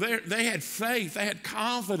had faith. They had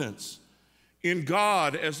confidence in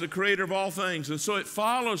God as the creator of all things. And so it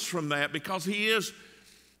follows from that, because he is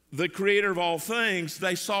the creator of all things,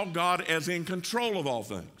 they saw God as in control of all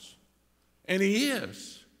things. And he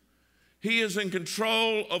is. He is in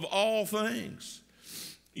control of all things.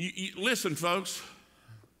 Listen, folks.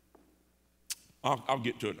 I'll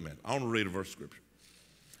get to it in a minute. I want to read a verse of Scripture.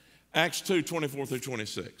 Acts 2, 24 through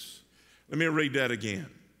 26. Let me read that again.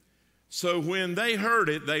 So when they heard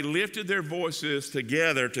it, they lifted their voices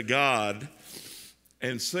together to God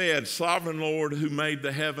and said, Sovereign Lord, who made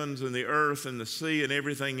the heavens and the earth and the sea and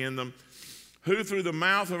everything in them, who through the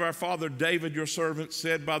mouth of our father David, your servant,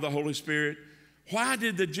 said by the Holy Spirit, why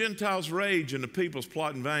did the Gentiles rage and the peoples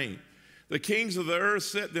plot in vain? The kings of the earth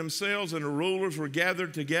set themselves, and the rulers were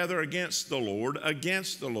gathered together against the Lord,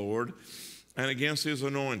 and against his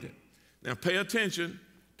anointed. Now pay attention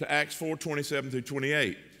to Acts 4, 27 through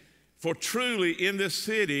 28. For truly in this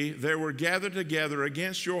city there were gathered together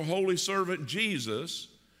against your holy servant Jesus,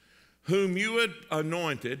 whom you had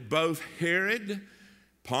anointed, both Herod,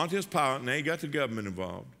 Pontius Pilate, now you got the government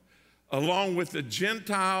involved, along with the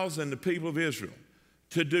Gentiles and the people of Israel,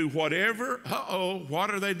 to do whatever,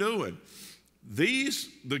 what are they doing?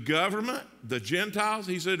 The government, the Gentiles,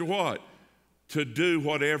 he said what? To do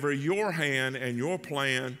whatever your hand and your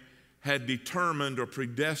plan had determined or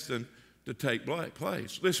predestined to take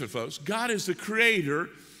place. Listen, folks, God is the creator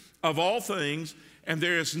of all things, and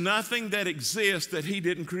there is nothing that exists that he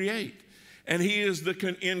didn't create. And he is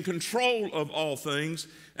in control of all things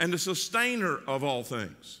and the sustainer of all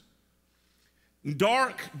things.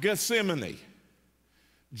 Dark Gethsemane,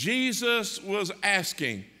 Jesus was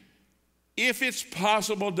asking, if it's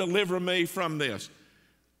possible, deliver me from this.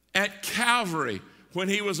 At Calvary, when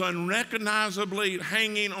he was unrecognizably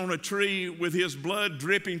hanging on a tree with his blood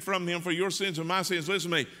dripping from him for your sins and my sins, listen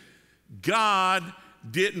to me, God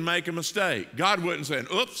didn't make a mistake. God wasn't saying,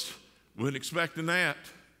 oops, wasn't expecting that.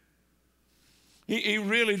 He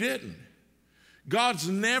really didn't. God's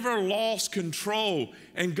never lost control,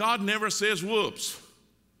 and God never says, whoops.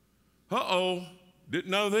 Didn't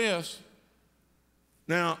know this.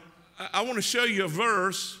 Now, I want to show you a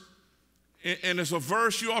verse, and it's a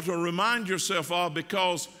verse you ought to remind yourself of,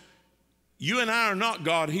 because you and I are not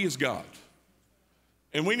God, he is God.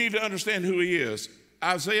 And we need to understand who he is.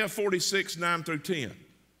 Isaiah 46, 9 through 10.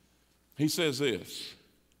 He says this,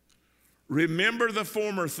 remember the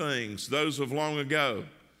former things, those of long ago.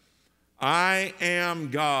 I am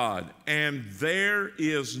God, and there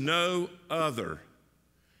is no other.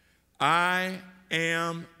 I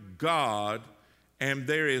am God, and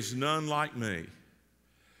there is none like me.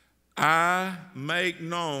 I make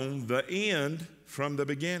known the end from the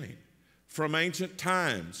beginning, from ancient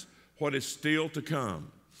times, what is still to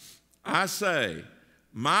come. I say,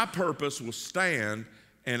 my purpose will stand,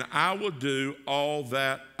 and I will do all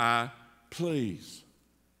that I please.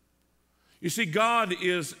 You see, God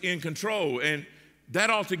is in control, and that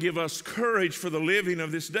ought to give us courage for the living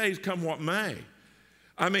of this day, come what may.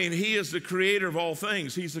 I mean, he is the creator of all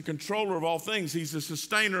things. He's the controller of all things. He's the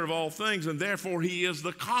sustainer of all things, and therefore he is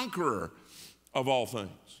the conqueror of all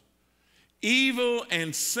things. Evil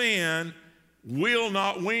and sin will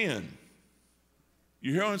not win.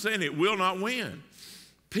 You hear what I'm saying? It will not win.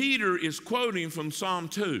 Peter is quoting from Psalm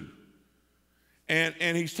 2.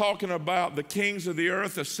 And he's talking about the kings of the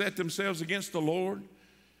earth that set themselves against the Lord,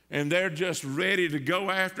 and they're just ready to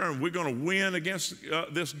go after him. We're going to win against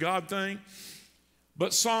this God thing.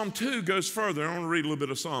 But Psalm 2 goes further. I want to read a little bit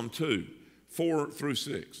of Psalm 2, 4 through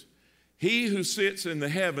 6. He who sits in the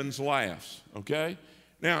heavens laughs, okay?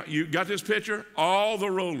 Now, you got this picture? All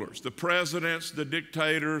the rulers, the presidents, the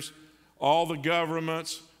dictators, all the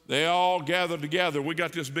governments, they all gather together. We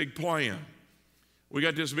got this big plan. We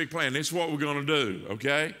got this big plan. This is what we're going to do,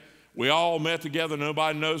 okay? We all met together.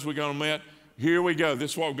 Nobody knows we're going to meet. Here we go.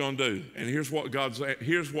 This is what we're going to do. And here's what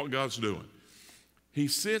God's doing. He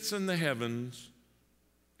sits in the heavens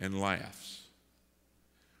and laughs.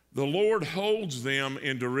 The Lord holds them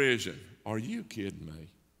in derision. Are you kidding me?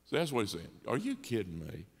 So that's what he's saying. Are you kidding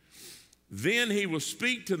me? Then he will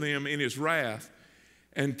speak to them in his wrath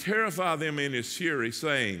and terrify them in his fury,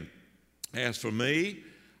 saying, as for me,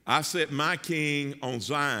 I set my king on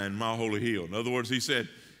Zion, my holy hill. In other words, he's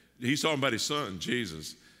talking about his son,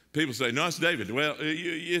 Jesus. People say, no, it's David. Well,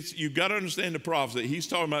 you've got to understand the prophecy. He's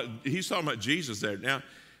talking about Jesus there. Now,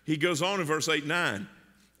 he goes on in verse 8, 9,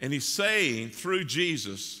 and he's saying through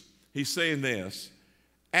Jesus, he's saying this,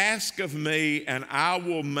 ask of me, and I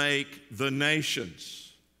will make the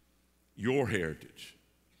nations your heritage.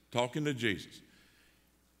 Talking to Jesus.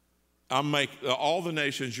 I'll make all the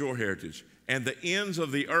nations your heritage, and the ends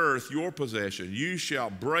of the earth your possession. You shall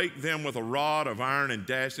break them with a rod of iron and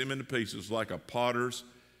dash them into pieces like a potter's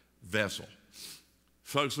vessel.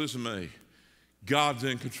 Folks, listen to me. God's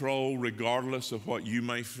in control regardless of what you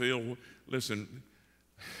may feel. Listen,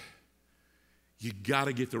 you got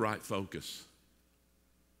to get the right focus.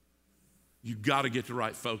 You got to get the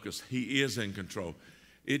right focus. He is in control.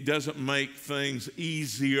 It doesn't make things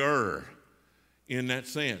easier in that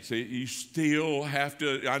sense. You still have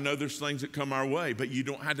to, I know there's things that come our way, but you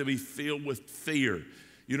don't have to be filled with fear.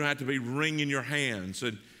 You don't have to be wringing your hands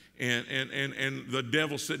and the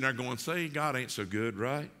devil's sitting there going, say, God ain't so good,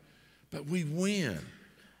 right? But we win.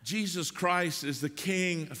 Jesus Christ is the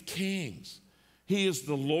King of kings. He is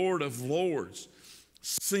the Lord of lords.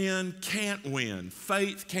 Sin can't win.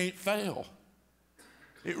 Faith can't fail.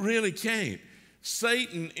 It really can't.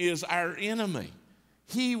 Satan is our enemy.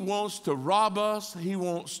 He wants to rob us. He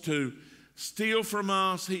wants to steal from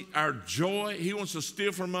us our joy. He wants to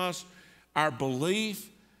steal from us our belief.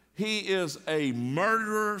 He is a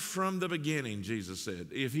murderer from the beginning, Jesus said.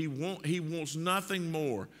 If he wants nothing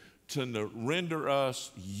more to render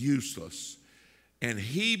us useless. And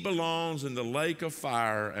he belongs in the lake of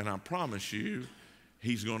fire, and I promise you,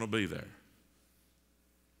 he's going to be there.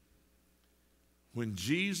 When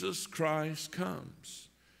Jesus Christ comes.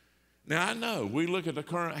 Now, I know we look at the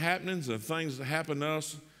current happenings and things that happen to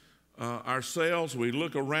us ourselves. We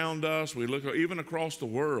look around us. We look even across the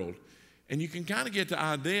world. And you can kind of get the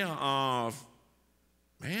idea of,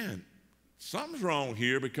 man, something's wrong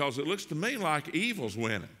here because it looks to me like evil's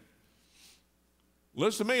winning.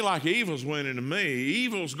 Looks to me like evil's winning to me.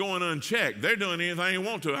 Evil's going unchecked. They're doing anything they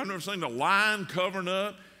want to. I've never seen the lion covering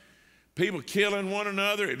up, people killing one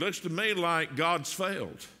another. It looks to me like God's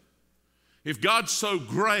failed. If God's so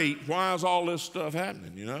great, why is all this stuff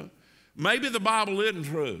happening, you know? Maybe the Bible isn't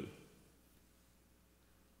true.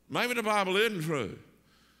 Maybe the Bible isn't true.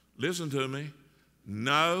 Listen to me.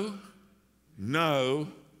 No, no,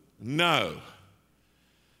 no.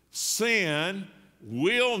 Sin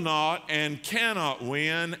will not and cannot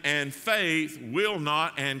win, and faith will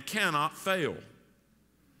not and cannot fail.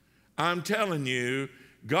 I'm telling you,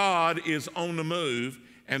 God is on the move,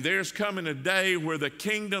 and there's coming a day where the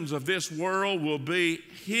kingdoms of this world will be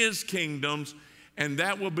his kingdoms, and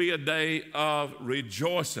that will be a day of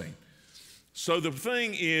rejoicing. So the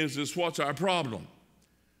thing is what's our problem?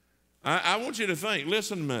 I want you to think,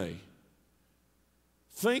 listen to me.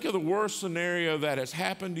 Think of the worst scenario that has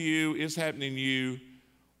happened to you, is happening to you,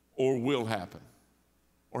 or will happen,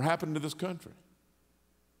 or happen to this country.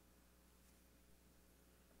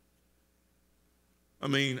 I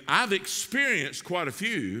mean, I've experienced quite a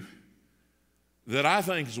few that I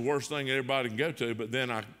think is the worst thing that everybody can go to, but then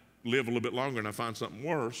I live a little bit longer and I find something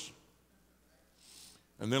worse.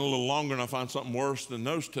 And then a little longer and I find something worse than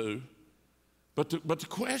those two. But the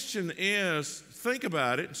question is, think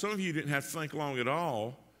about it. Some of you didn't have to think long at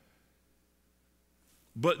all.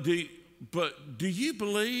 But do you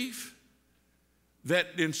believe that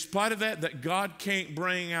in spite of that God can't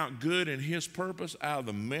bring out good in his purpose out of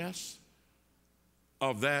the mess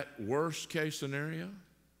of that worst case scenario?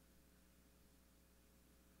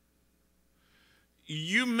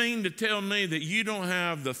 You mean to tell me that you don't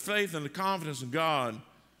have the faith and the confidence in God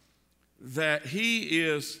that he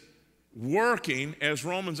is working, as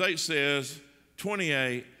Romans 8 says,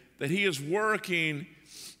 28, that he is working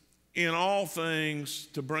in all things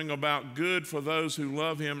to bring about good for those who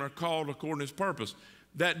love him, are called according to his purpose?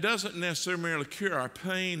 That doesn't necessarily cure our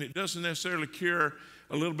pain. It doesn't necessarily cure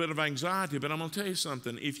a little bit of anxiety, but I'm going to tell you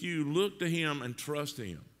something. If you look to him and trust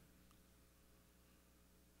him,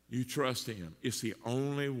 you trust him. It's the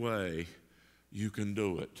only way you can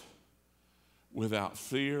do it without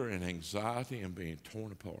fear and anxiety and being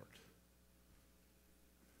torn apart.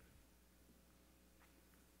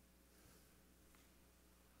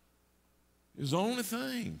 It's the only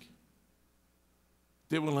thing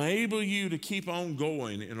that will enable you to keep on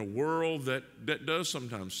going in a world that does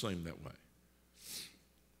sometimes seem that way.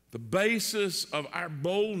 The basis of our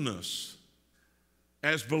boldness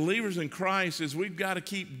as believers in Christ is we've got to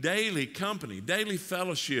keep daily company, daily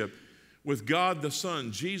fellowship with God the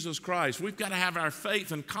Son, Jesus Christ. We've got to have our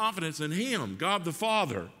faith and confidence in him, God the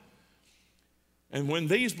Father. And when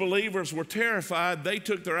these believers were terrified, they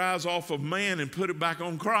took their eyes off of man and put it back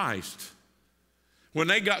on Christ. When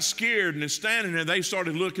they got scared and they're standing there, they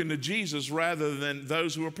started looking to Jesus rather than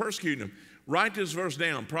those who were persecuting them. Write this verse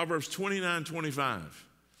down, Proverbs 29:25.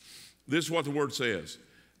 This is what the word says.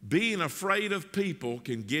 Being afraid of people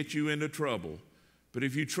can get you into trouble, but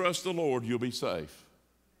if you trust the Lord, you'll be safe.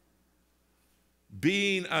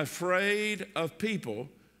 Being afraid of people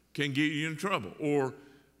can get you in trouble, or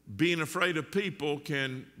being afraid of people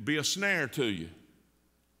can be a snare to you.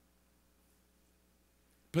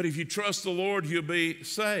 But if you trust the Lord, you'll be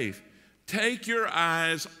safe. Take your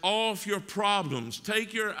eyes off your problems.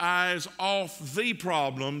 Take your eyes off the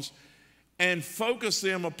problems and focus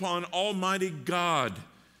them upon Almighty God,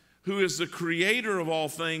 who is the creator of all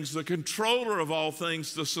things, the controller of all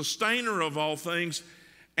things, the sustainer of all things,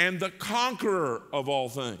 and the conqueror of all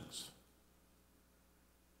things.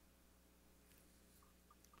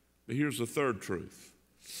 But here's the third truth.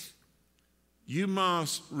 You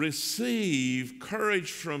must receive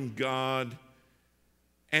courage from God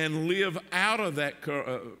and live out of that.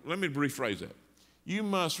 Let me rephrase that. You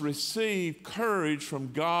must receive courage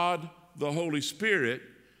from God, the Holy Spirit,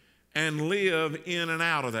 and live in and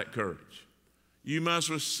out of that courage. You must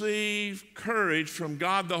receive courage from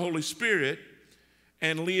God, the Holy Spirit,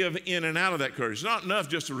 and live in and out of that courage. It's not enough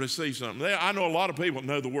just to receive something. I know a lot of people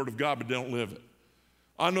know the Word of God but don't live it.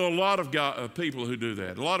 I know a lot of people who do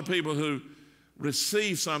that. A lot of people who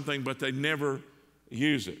receive something but they never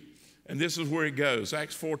use it. And this is where it goes.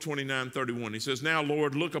 Acts 4:29-31. He says, now,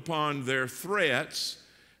 Lord, look upon their threats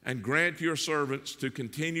and grant your servants to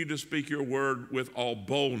continue to speak your word with all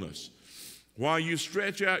boldness, while you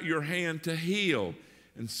stretch out your hand to heal,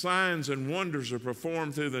 and signs and wonders are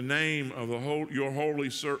performed through the name of your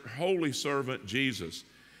holy servant Jesus.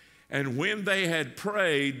 And when they had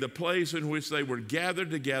prayed, the place in which they were gathered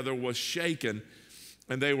together was shaken,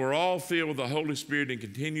 and they were all filled with the Holy Spirit and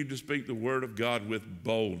continued to speak the word of God with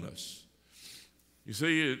boldness. You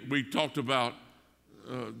see, we talked about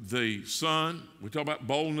the Son. We talk about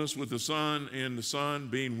boldness with the Son and the Son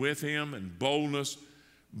being with him, and boldness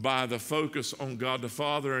by the focus on God the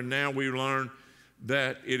Father. And now we learn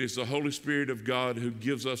that it is the Holy Spirit of God who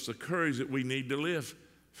gives us the courage that we need to live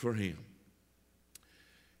for him.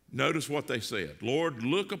 Notice what they said. Lord,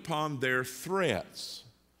 look upon their threats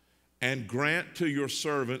and grant to your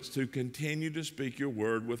servants to continue to speak your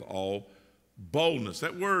word with all boldness.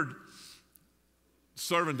 That word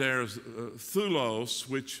servant there is thulos,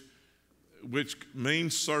 which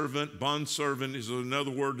means servant. Bondservant is another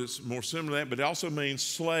word that's more similar to that, but it also means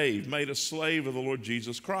slave, made a slave of the Lord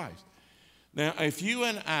Jesus Christ. Now, if you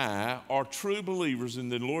and I are true believers in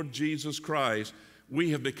the Lord Jesus Christ, we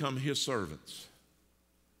have become his servants.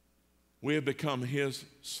 We have become his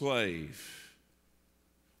slave.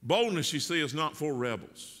 Boldness, you see, is not for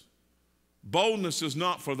rebels. Boldness is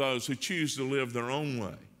not for those who choose to live their own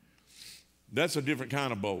way. That's a different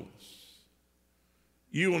kind of boldness.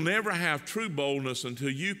 You will never have true boldness until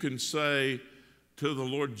you can say to the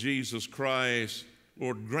Lord Jesus Christ,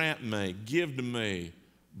 Lord, grant me, give to me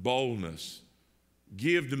boldness.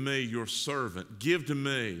 Give to me your servant. Give to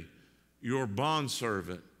me your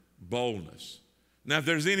bondservant boldness. Now, if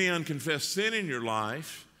there's any unconfessed sin in your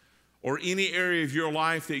life or any area of your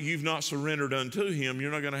life that you've not surrendered unto him,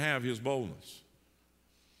 you're not going to have his boldness.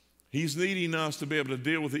 He's needing us to be able to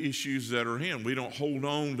deal with the issues that are him. We don't hold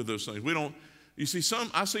on to those things. You see,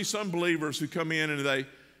 I see some believers who come in and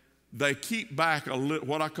they keep back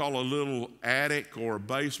what I call a little attic or a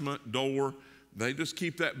basement door. They just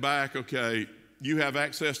keep that back. Okay, you have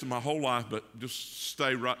access to my whole life, but just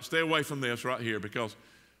stay away from this right here, because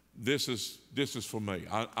this is for me.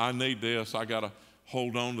 I need this. I got to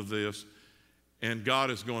hold on to this. And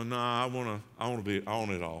God is going, nah, I want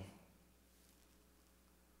it all.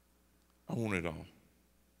 I want it all.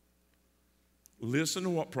 Listen to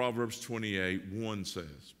what Proverbs 28:1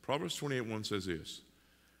 says. Proverbs 28:1 says this: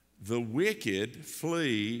 the wicked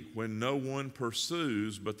flee when no one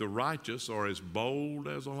pursues, but the righteous are as bold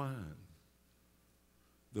as a lion.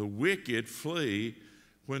 The wicked flee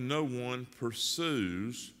when no one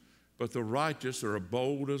pursues, but the righteous are as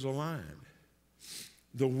bold as a lion.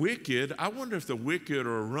 The wicked, I wonder if the wicked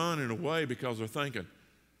are running away because they're thinking,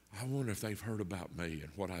 I wonder if they've heard about me and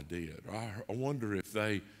what I did. I wonder if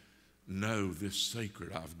they know this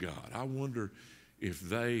secret I've got. I wonder if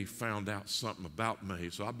they found out something about me,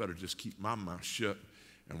 so I better just keep my mouth shut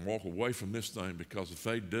and walk away from this thing, because if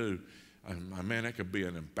they do, man, that could be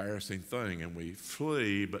an embarrassing thing. And we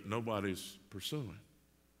flee, but nobody's pursuing.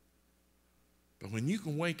 But when you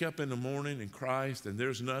can wake up in the morning in Christ and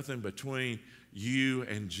there's nothing between you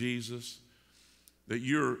and Jesus, that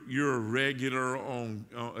you're a regular on,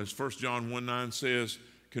 as 1 John 1:9 says,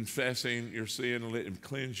 confessing your sin and let him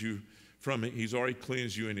cleanse you from it. He's already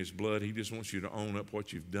cleansed you in his blood. He just wants you to own up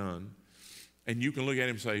what you've done. And you can look at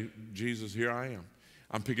him and say, Jesus, here I am.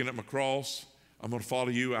 I'm picking up my cross. I'm going to follow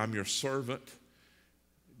you. I'm your servant.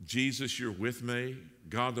 Jesus, you're with me.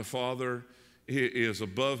 God the Father is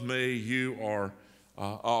above me. You are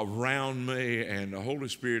around me. And the Holy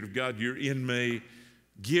Spirit of God, you're in me.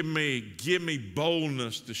 Give me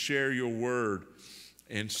boldness to share your word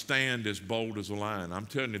and stand as bold as a lion. I'm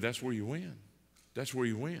telling you, that's where you win. That's where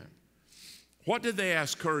you win. What did they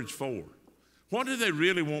ask courage for? What do they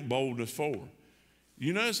really want boldness for?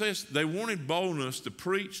 You notice this? They wanted boldness to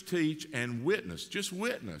preach, teach, and witness. Just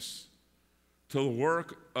witness to the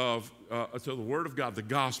Word of God, the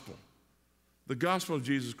gospel of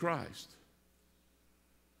Jesus Christ.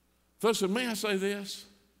 Folks, may I say this?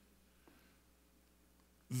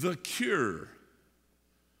 The cure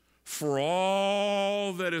for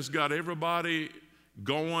all that has got everybody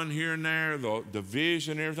going here and there, the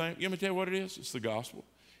division and everything, let me tell you what it is. It's the gospel.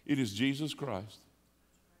 It is Jesus Christ.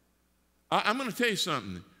 I'm going to tell you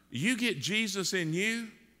something. You get Jesus in you,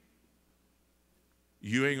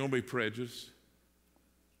 you ain't going to be prejudiced.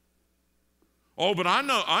 Oh, but I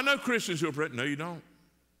know Christians who are prejudiced. No, you don't.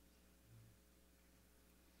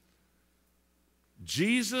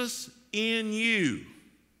 Jesus in you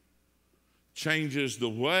changes the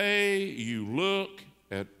way you look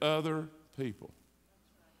at other people.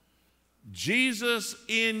 Jesus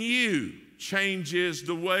in you changes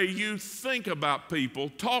the way you think about people,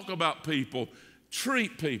 talk about people,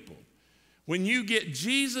 treat people. When you get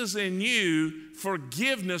Jesus in you,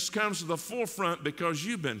 forgiveness comes to the forefront because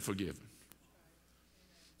you've been forgiven.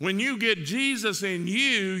 When you get Jesus in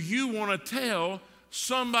you, you want to tell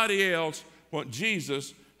somebody else what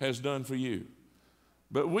Jesus has done for you.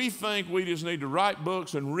 But we think we just need to write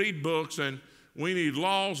books and read books, and we need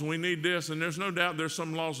laws and we need this, and there's no doubt there's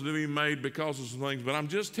some laws to be made because of some things. But I'm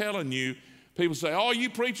just telling you, people say, oh, you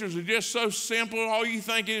preachers are just so simple. All you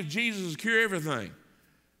think is Jesus will cure everything.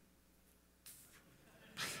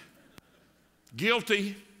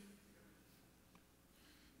 Guilty.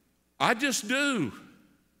 I just do.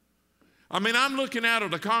 I mean, I'm looking out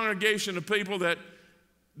at a congregation of people that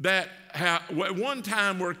at one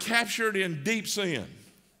time were captured in deep sin.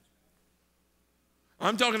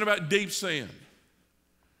 I'm talking about deep sin.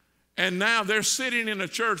 And now they're sitting in a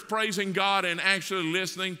church praising God and actually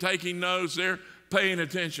listening, taking notes, they're paying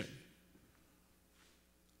attention.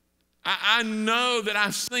 I know that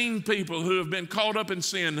I've seen people who have been caught up in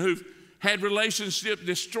sin, who've had relationships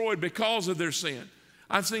destroyed because of their sin.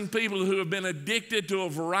 I've seen people who have been addicted to a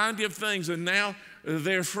variety of things and now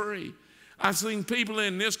they're free. I've seen people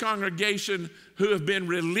in this congregation who have been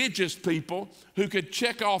religious people who could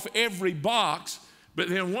check off every box, but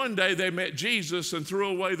then one day they met Jesus and threw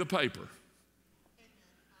away the paper.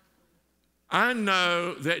 I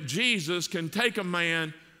know that Jesus can take a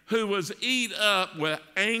man who was eat up with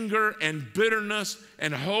anger and bitterness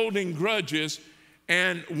and holding grudges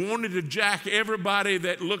and wanted to jack everybody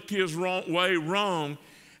that looked his way wrong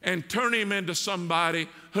and turn him into somebody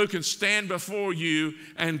who can stand before you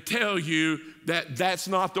and tell you that that's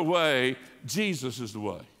not the way, Jesus is the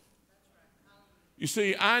way. You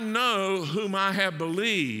see, I know whom I have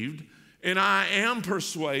believed, and I am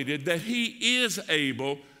persuaded that he is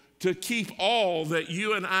able to keep all that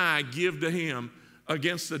you and I give to him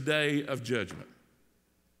against the day of judgment.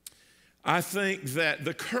 I think that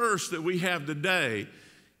the curse that we have today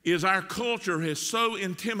is our culture has so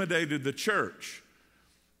intimidated the church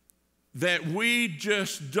that we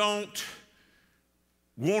just don't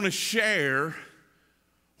want to share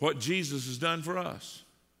what Jesus has done for us.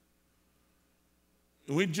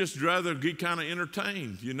 We'd just rather get kind of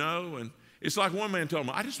entertained, you know. And it's like one man told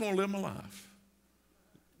me, I just want to live my life.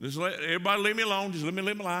 Just let everybody leave me alone. Just let me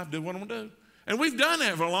live my life, do what I'm going to do. And we've done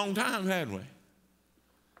that for a long time, haven't we?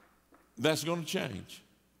 That's going to change.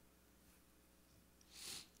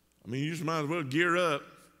 I mean, you just might as well gear up.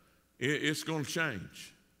 It's going to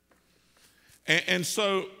change. And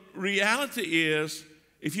so reality is,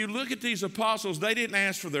 if you look at these apostles, they didn't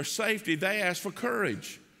ask for their safety. They asked for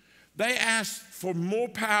courage. They asked for more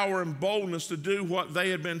power and boldness to do what they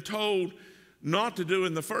had been told not to do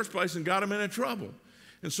in the first place and got them into trouble.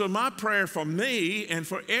 And so my prayer for me and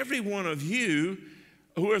for every one of you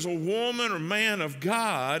who is a woman or man of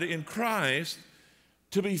God in Christ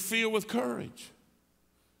to be filled with courage.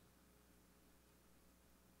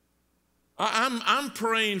 I'm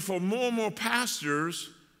praying for more and more pastors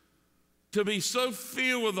to be so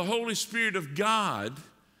filled with the Holy Spirit of God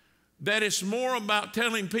that it's more about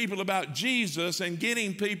telling people about Jesus and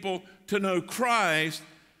getting people to know Christ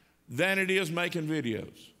than it is making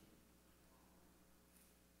videos.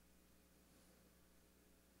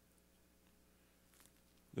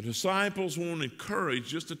 The disciples wanted courage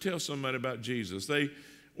just to tell somebody about Jesus. They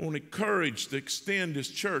wanted courage to extend his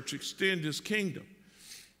church, extend his kingdom.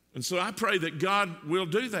 And so I pray that God will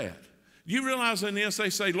do that. You realize in this, they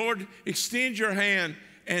say, Lord, extend your hand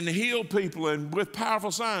and heal people and with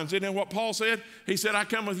powerful signs. Isn't that what Paul said? He said, I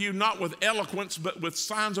come with you not with eloquence, but with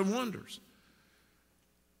signs and wonders.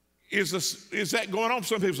 Is that going on?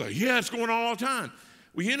 Some people say, yeah, it's going on all the time.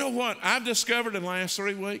 Well, you know what I've discovered in the last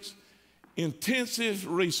 3 weeks? intensive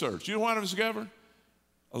research. You know what I've discovered?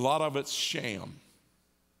 A lot of it's sham.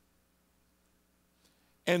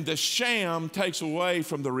 And the sham takes away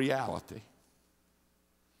from the reality.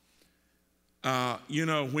 You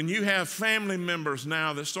know, when you have family members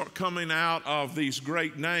now that start coming out of these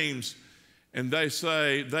great names and they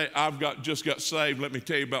say, just got saved, let me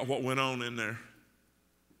tell you about what went on in there.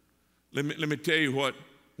 Let me tell you what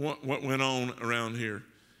went on around here.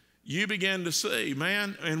 You begin to see,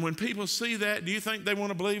 man, and when people see that, do you think they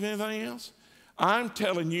want to believe anything else? I'm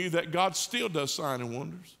telling you that God still does signs and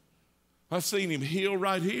wonders. I've seen him heal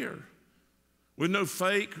right here with no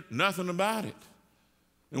fake, nothing about it.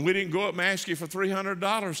 And we didn't go up and ask you for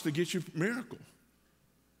 $300 to get your miracle.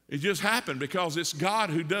 It just happened because it's God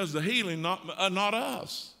who does the healing, not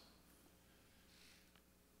us.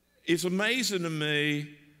 It's amazing to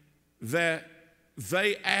me that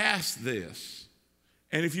they asked this.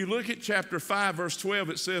 And if you look at chapter 5, verse 12,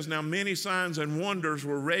 it says, now many signs and wonders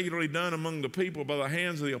were regularly done among the people by the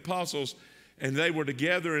hands of the apostles, and they were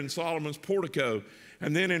together in Solomon's portico.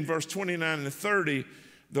 And then in verse 29 and 30,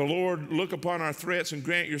 the Lord, look upon our threats and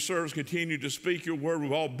grant your servants continue to speak your word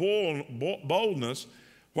with all boldness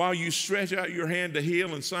while you stretch out your hand to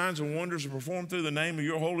heal, and signs and wonders are performed through the name of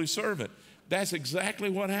your holy servant. That's exactly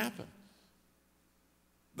what happened.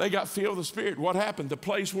 They got filled with the Spirit. What happened? The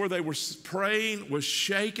place where they were praying was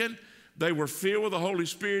shaken. They were filled with the Holy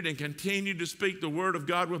Spirit and continued to speak the word of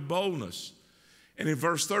God with boldness. And in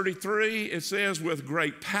verse 33, it says, with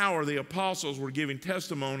great power the apostles were giving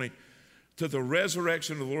testimony to the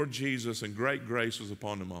resurrection of the Lord Jesus, and great grace was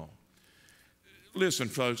upon them all. Listen,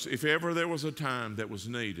 folks, if ever there was a time that was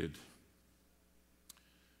needed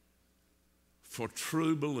for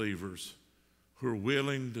true believers who are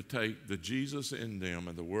willing to take the Jesus in them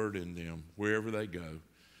and the word in them wherever they go,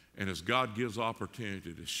 and as God gives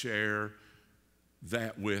opportunity to share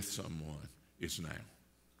that with someone, it's now.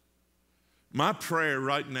 My prayer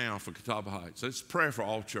right now for Catawba Heights, it's prayer for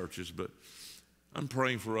all churches, but I'm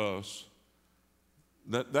praying for us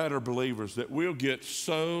that are believers, that we'll get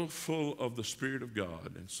so full of the Spirit of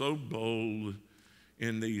God and so bold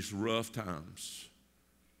in these rough times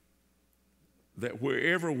that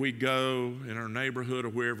wherever we go in our neighborhood or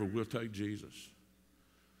wherever, we'll take Jesus.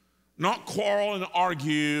 Not quarrel and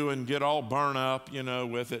argue and get all burned up, you know,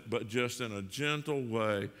 with it, but just in a gentle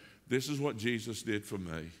way. This is what Jesus did for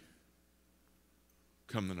me.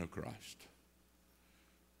 Come to know Christ.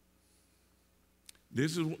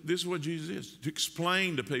 This is what Jesus is, to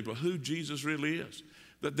explain to people who Jesus really is,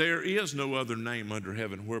 that there is no other name under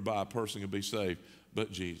heaven whereby a person can be saved but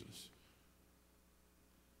Jesus.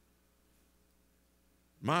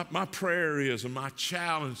 My prayer is, and my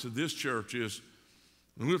challenge to this church is,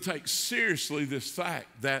 and we'll take seriously this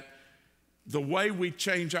fact that the way we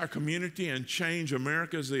change our community and change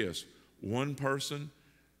America is this: one person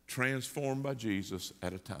transformed by Jesus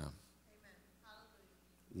at a time. Amen.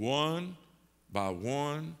 One by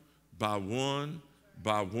one, by one,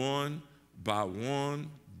 by one, by one,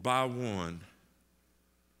 by one.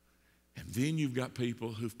 And then you've got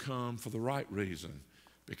people who've come for the right reason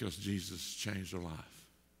because Jesus changed their life.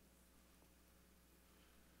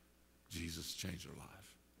 Jesus changed their life.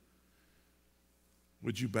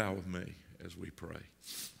 Would you bow with me as we pray?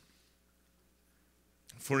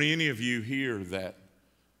 For any of you here that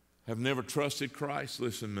have never trusted Christ,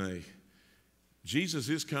 listen to me. Jesus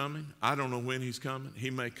is coming. I don't know when he's coming. He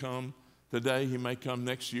may come today. He may come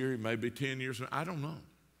next year. He may be 10 years. I don't know.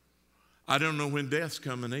 I don't know when death's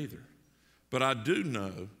coming either. But I do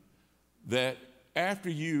know that after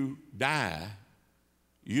you die,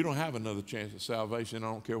 you don't have another chance at salvation.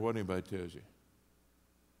 I don't care what anybody tells you.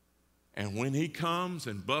 And when he comes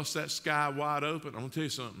and busts that sky wide open, I'm going to tell you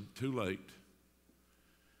something, too late.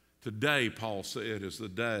 Today, Paul said, is the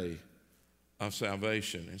day of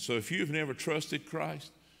salvation. And so if you've never trusted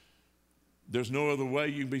Christ, there's no other way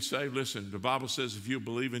you can be saved. Listen, the Bible says if you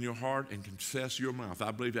believe in your heart and confess your mouth,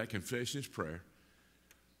 I believe that confession is prayer,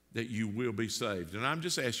 that you will be saved. And I'm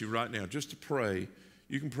just asking you right now just to pray.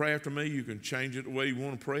 You can pray after me. You can change it the way you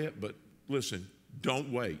want to pray it. But listen,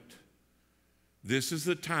 don't wait. This is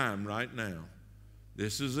the time right now.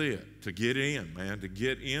 This is it, to get in, man, to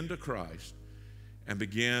get into Christ and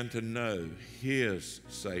begin to know his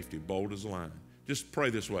safety, bold as a lion. Just pray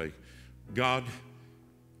this way. God,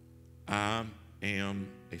 I am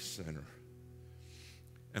a sinner.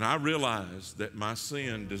 And I realize that my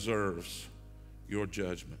sin deserves your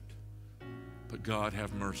judgment. But God,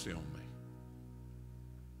 have mercy on me.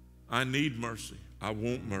 I need mercy. I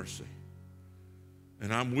want mercy.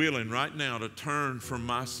 And I'm willing right now to turn from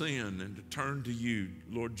my sin and to turn to you,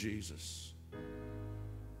 Lord Jesus.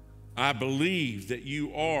 I believe that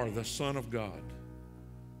you are the Son of God.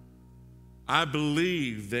 I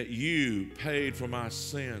believe that you paid for my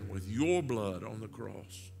sin with your blood on the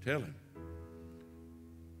cross. Tell him.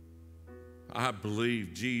 I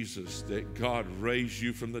believe, Jesus, that God raised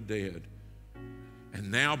you from the dead.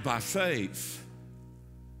 And now by faith,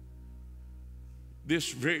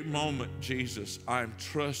 this very moment, Jesus, I'm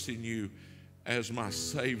trusting you as my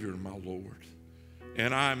Savior and my Lord.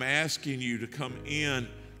 And I'm asking you to come in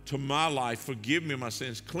to my life. Forgive me my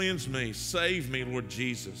sins. Cleanse me. Save me, Lord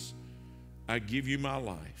Jesus. I give you my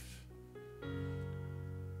life.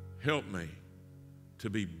 Help me to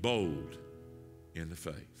be bold in the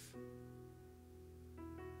faith.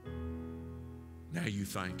 Now you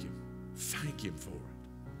thank him. Thank him for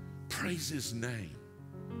it. Praise his name.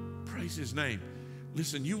 Praise his name.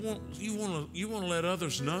 Listen, you want to let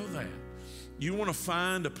others know that. You want to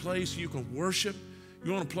find a place you can worship.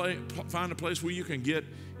 You want to find a place where you can get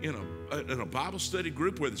in a Bible study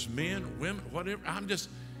group, whether it's men, women, whatever.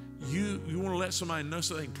 You want to let somebody know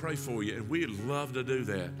so they can pray for you, and we'd love to do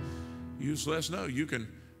that. You just let us know. You can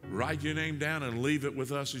write your name down and leave it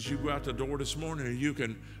with us as you go out the door this morning, or you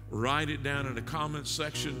can write it down in the comments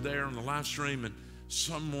section there on the live stream, and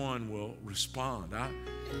someone will respond.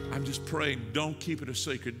 I'm just praying, don't keep it a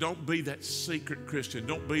secret. Don't be that secret Christian.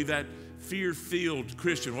 Don't be that fear-filled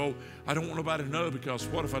Christian. Well, I don't want nobody to know because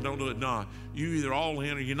what if I don't do it? No, you either all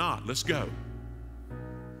in or you're not. Let's go.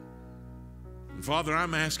 And Father,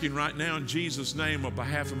 I'm asking right now in Jesus' name on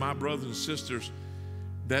behalf of my brothers and sisters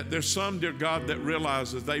that there's some, dear God, that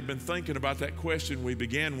realize that they've been thinking about that question we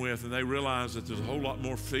began with, and they realize that there's a whole lot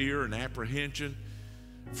more fear and apprehension,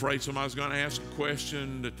 afraid somebody's going to ask a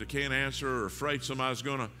question that they can't answer, or afraid somebody's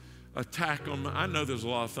going to attack them. I know there's a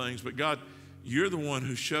lot of things, but God, you're the one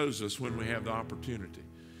who shows us when we have the opportunity.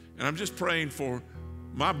 And I'm just praying for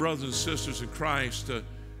my brothers and sisters in Christ to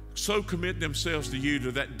so commit themselves to you,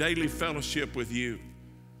 to that daily fellowship with you,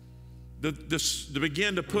 to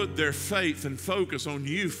begin to put their faith and focus on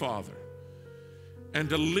you, Father, and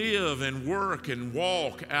to live and work and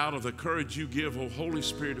walk out of the courage you give, oh Holy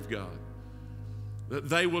Spirit of God, that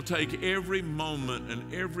they will take every moment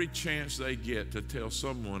and every chance they get to tell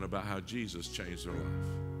someone about how Jesus changed their life.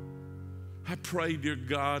 I pray, dear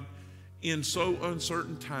God, in so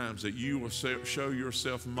uncertain times that you will show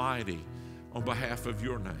yourself mighty on behalf of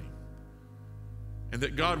your name. And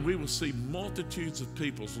that, God, we will see multitudes of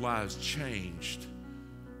people's lives changed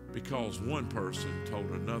because one person told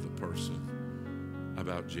another person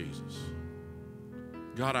about Jesus.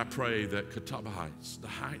 God, I pray that Catawba Heights, the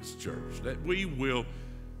Heights Church, that we will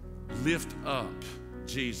lift up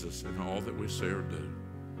Jesus in all that we say or do.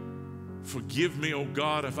 Forgive me, O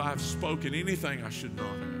God, if I've spoken anything I should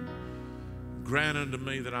not have. Grant unto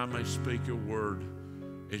me that I may speak your word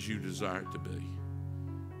as you desire it to be.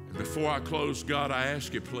 And before I close, God, I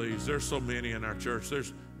ask you, please, there's so many in our church.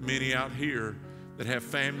 There's many out here that have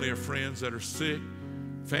family or friends that are sick,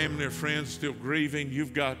 family or friends still grieving.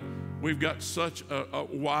 We've got such a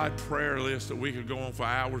wide prayer list that we could go on for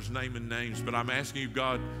hours naming names, but I'm asking you,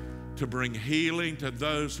 God, to bring healing to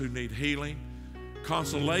those who need healing,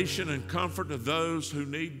 consolation and comfort to those who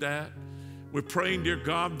need that. We're praying, dear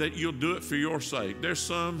God, that you'll do it for your sake. There's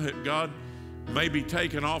some that God may be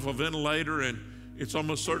taken off a ventilator and it's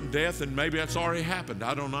almost certain death, and maybe that's already happened.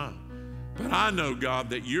 I don't know. But I know,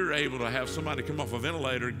 God, that you're able to have somebody come off a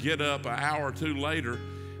ventilator, get up an hour or two later,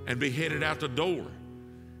 and be headed out the door.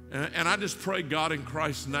 And I just pray, God, in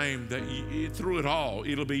Christ's name, that through it all,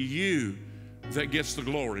 it'll be you that gets the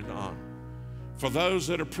glory and honor. For those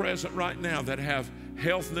that are present right now that have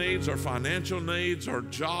health needs or financial needs or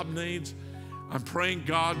job needs, I'm praying,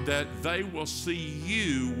 God, that they will see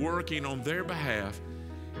you working on their behalf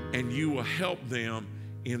and you will help them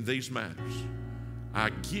in these matters. I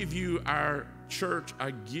give you our church.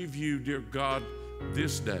 I give you, dear God,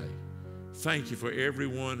 this day. Thank you for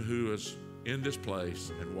everyone who is in this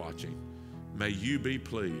place and watching. May you be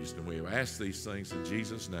pleased. And we have asked these things in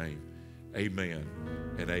Jesus' name. Amen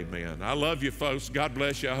and amen. I love you, folks. God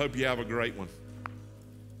bless you. I hope you have a great one.